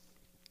that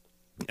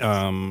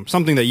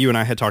something that you and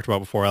I had talked about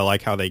before. I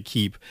like how they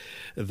keep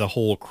the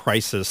whole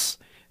crisis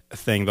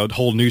thing, the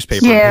whole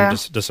newspaper of him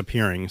just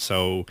disappearing.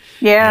 So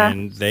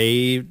and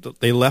they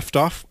left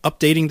off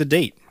updating the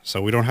date,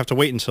 so we don't have to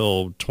wait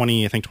until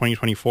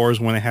 2024 is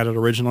when they had it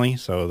originally.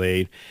 So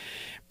they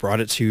brought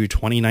it to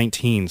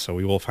 2019. So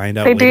we will find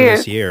out later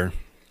this year.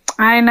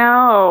 I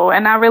know,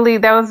 and that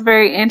was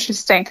very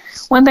interesting.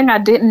 One thing I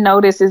didn't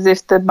notice is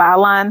if the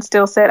byline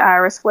still said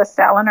Iris West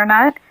Allen or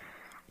not.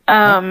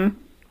 I'm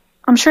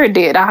sure it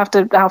did. I'll have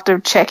to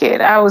check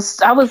it. I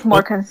was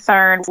more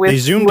concerned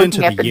with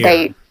looking at the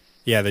date.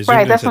 Yeah, they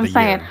zoomed into that's what I'm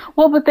saying.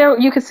 Well, but there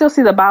you could still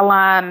see the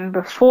byline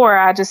before.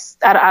 I just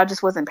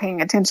wasn't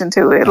paying attention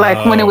to it.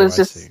 Like when it was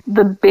just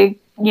the big,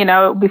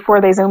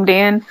 before they zoomed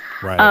in.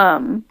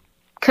 Right.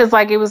 Because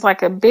like it was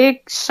like a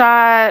big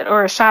shot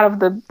or a shot of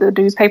the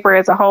newspaper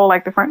as a whole,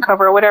 like the front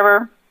cover or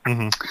whatever.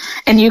 Mm-hmm.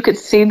 And you could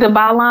see the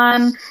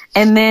byline,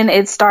 and then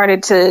it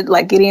started to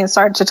like Gideon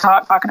started to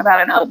talking about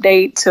an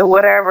update to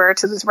whatever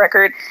to this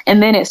record, and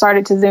then it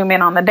started to zoom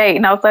in on the date,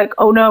 and I was like,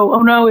 oh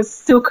no, it's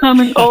still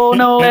coming. Oh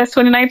no, that's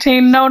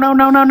 2019.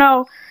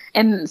 No.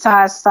 And so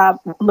I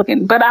stopped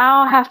looking, but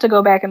I'll have to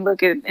go back and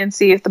look at and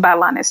see if the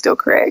byline is still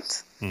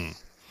correct.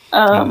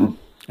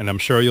 And I'm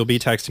sure you'll be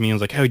texting me and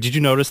was like, "Hey, did you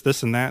notice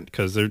this and that?"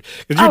 Because you're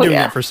doing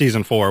it for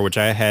season 4, which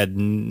I had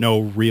no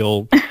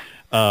real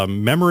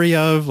memory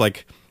of.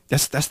 Like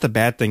that's the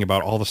bad thing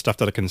about all the stuff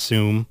that I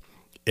consume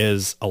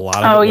is a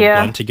lot of it will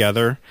blend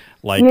together.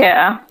 Like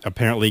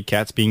apparently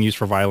cats being used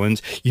for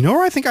violence. You know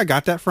where I think I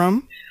got that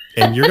from?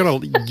 And you're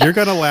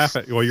gonna laugh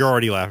at. Well, you're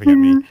already laughing at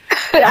me.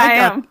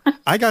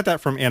 I got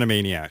that from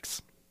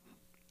Animaniacs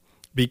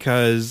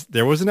because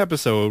there was an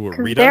episode where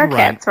Rita and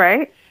Runt, cats,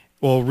 right?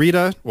 Well,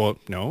 Rita,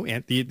 no,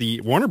 and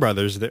the Warner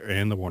Brothers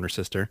and the Warner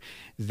sister,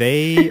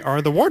 they are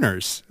the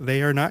Warners.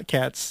 They are not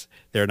cats.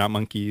 They're not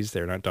monkeys.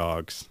 They're not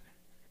dogs.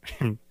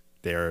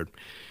 they're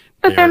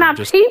not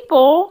just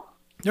people.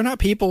 They're not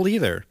people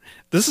either.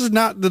 This is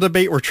not the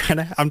debate I'm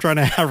trying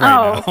to have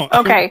right now.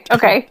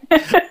 Okay.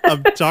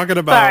 I'm talking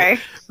about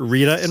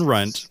Rita and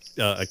Runt,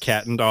 a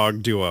cat and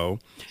dog duo,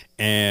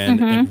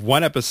 and in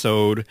one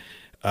episode,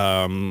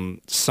 some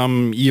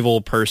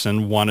evil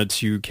person wanted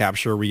to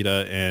capture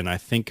Rita and I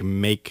think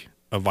make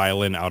a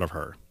violin out of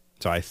her.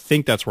 So I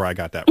think that's where I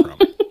got that from.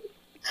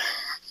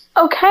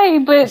 Okay,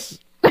 but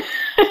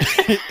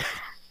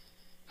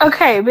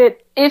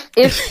if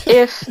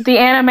the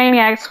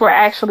Animaniacs were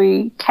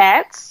actually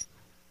cats,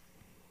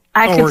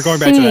 we're going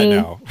back to that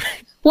now.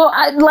 Well,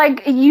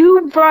 like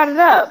you brought it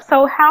up.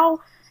 So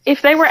how,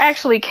 if they were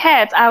actually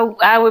cats,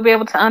 I would be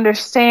able to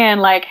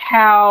understand like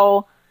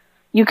how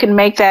you can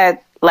make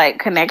that like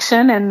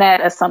connection and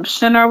that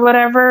assumption or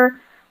whatever.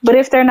 But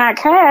if they're not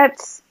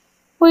cats,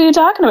 what are you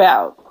talking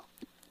about?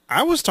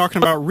 I was talking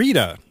about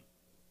Rita.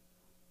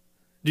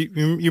 Do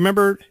you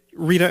remember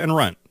Rita and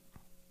Runt?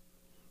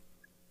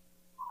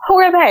 Who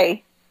are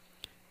they?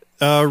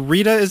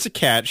 Rita is a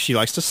cat. She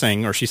likes to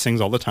sing, or she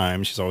sings all the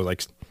time. She's always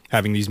like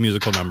having these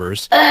musical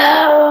numbers.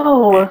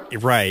 Oh.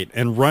 Right.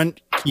 And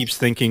Runt keeps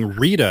thinking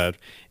Rita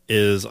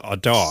is a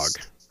dog.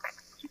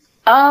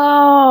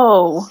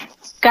 Oh.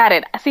 Got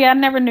it. See, I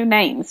never knew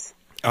names.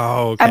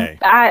 Oh, okay.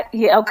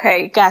 Yeah,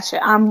 okay,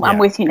 gotcha. I'm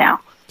with you now.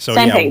 So,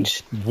 Same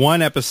page.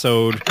 One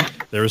episode,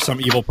 there was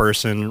some evil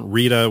person.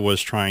 Rita was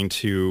trying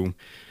to,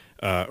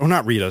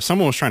 not Rita.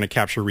 Someone was trying to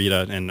capture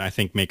Rita and I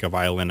think make a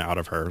violin out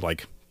of her.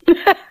 Like,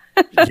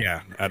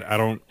 yeah, I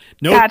don't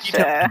know.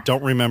 Gotcha. I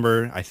don't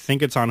remember. I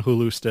think it's on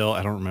Hulu still.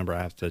 I don't remember.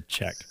 I have to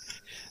check.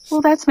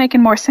 Well, that's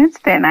making more sense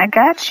then. I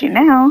got you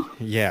now.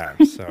 Yeah.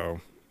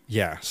 So,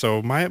 yeah.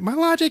 So my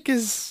logic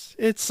is,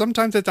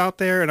 sometimes it's out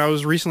there, and I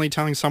was recently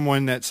telling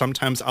someone that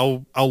sometimes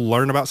I'll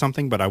learn about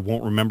something, but I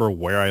won't remember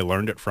where I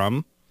learned it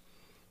from,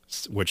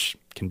 which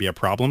can be a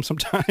problem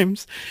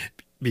sometimes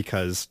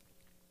because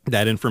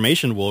that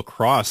information will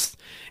cross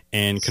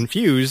and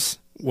confuse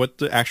what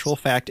the actual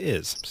fact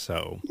is.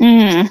 So,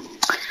 yeah.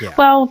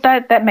 Well,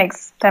 that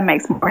makes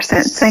more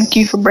sense. Thank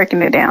you for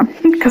breaking it down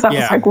because I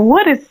was like,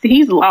 what is,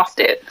 he's lost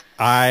it.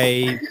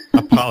 I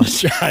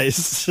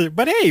apologize,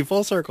 but hey,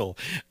 full circle.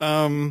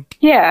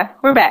 Yeah,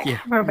 we're back. Yeah,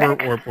 we're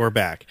back. We're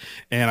back,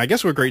 and I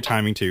guess we're great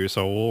timing too.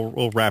 So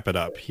we'll wrap it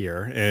up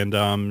here. And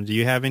do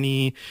you have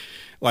any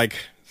like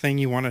thing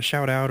you want to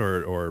shout out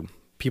or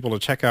people to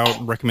check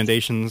out,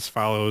 recommendations,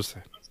 follows,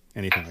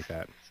 anything like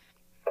that?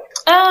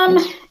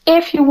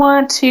 If you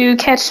want to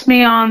catch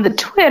me on the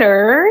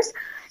Twitters,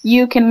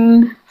 you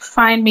can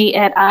find me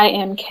at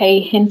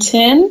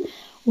IMKHinton,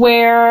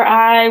 where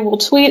I will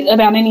tweet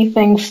about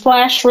anything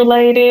Flash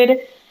related,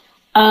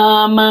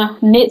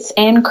 nits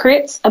and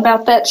crits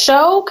about that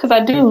show, because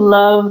I do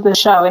love the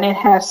show and it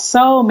has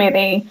so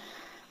many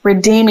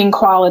redeeming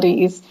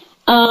qualities.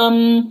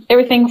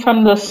 Everything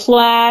from the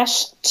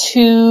Flash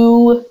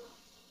to,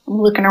 I'm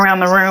looking around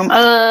the room,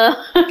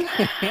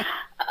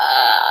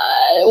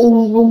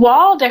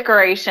 wall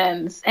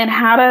decorations and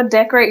how to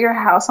decorate your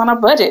house on a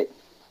budget.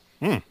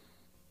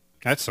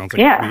 That sounds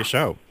like it could be a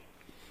show.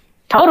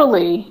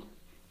 Totally.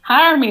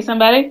 Hire me,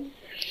 somebody.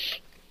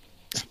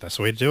 That's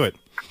the way to do it.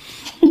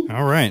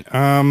 All right.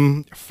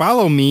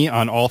 Follow me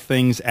on all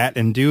things at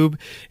Indoob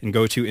and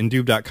go to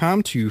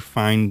Indoob.com to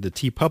find the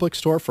TeePublic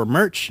store for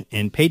merch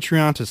and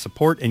Patreon to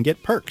support and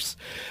get perks.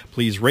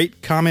 Please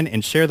rate, comment,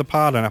 and share the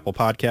pod on Apple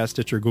Podcasts,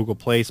 Stitcher, Google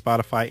Play,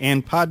 Spotify,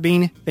 and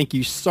Podbean. Thank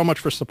you so much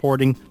for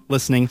supporting,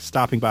 listening,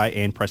 stopping by,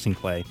 and pressing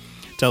play.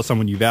 Tell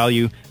someone you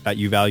value that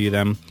you value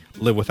them.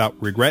 Live without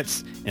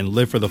regrets, and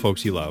live for the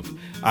folks you love.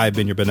 I've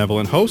been your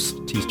benevolent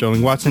host, T.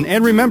 Sterling Watson,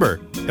 and remember,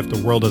 if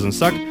the world doesn't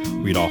suck,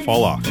 we'd all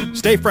fall off.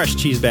 Stay fresh,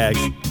 cheese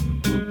bags.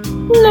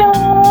 No.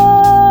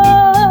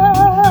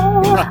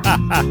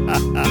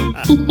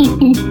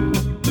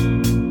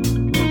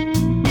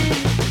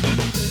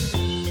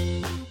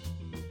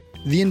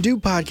 The Indoob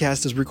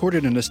Podcast is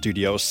recorded in a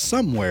studio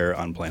somewhere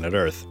on planet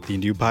Earth. The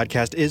Indoob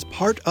Podcast is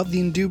part of the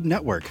Indoob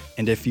Network,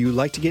 and if you'd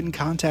like to get in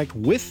contact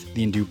with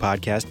the Indoob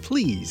Podcast,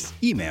 please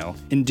email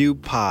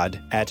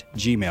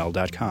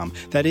indoobpod@gmail.com.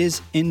 That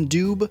is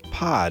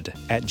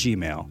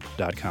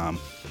indoobpod@gmail.com.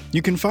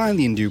 You can find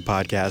the Indoob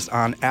Podcast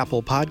on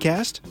Apple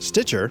Podcast,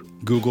 Stitcher,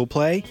 Google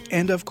Play,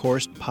 and of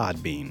course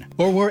Podbean,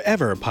 or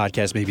wherever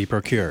podcasts may be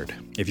procured.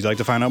 If you'd like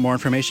to find out more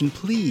information,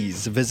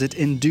 please visit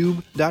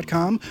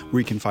indoob.com, where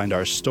you can find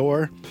our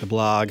store, the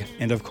blog,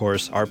 and of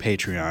course our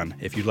Patreon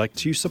if you'd like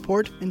to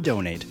support and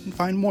donate and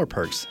find more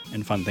perks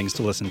and fun things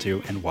to listen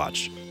to and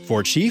watch.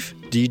 For Chief,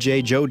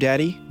 DJ Joe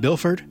Daddy,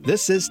 Bilford,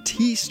 this is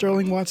T.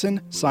 Sterling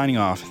Watson signing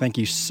off. Thank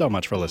you so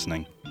much for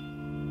listening.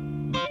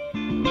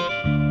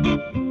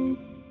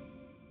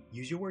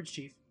 Use your words,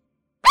 Chief.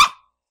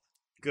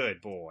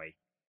 Good boy.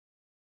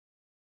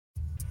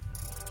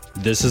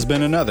 This has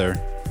been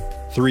another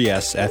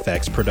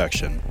 3SFX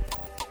production.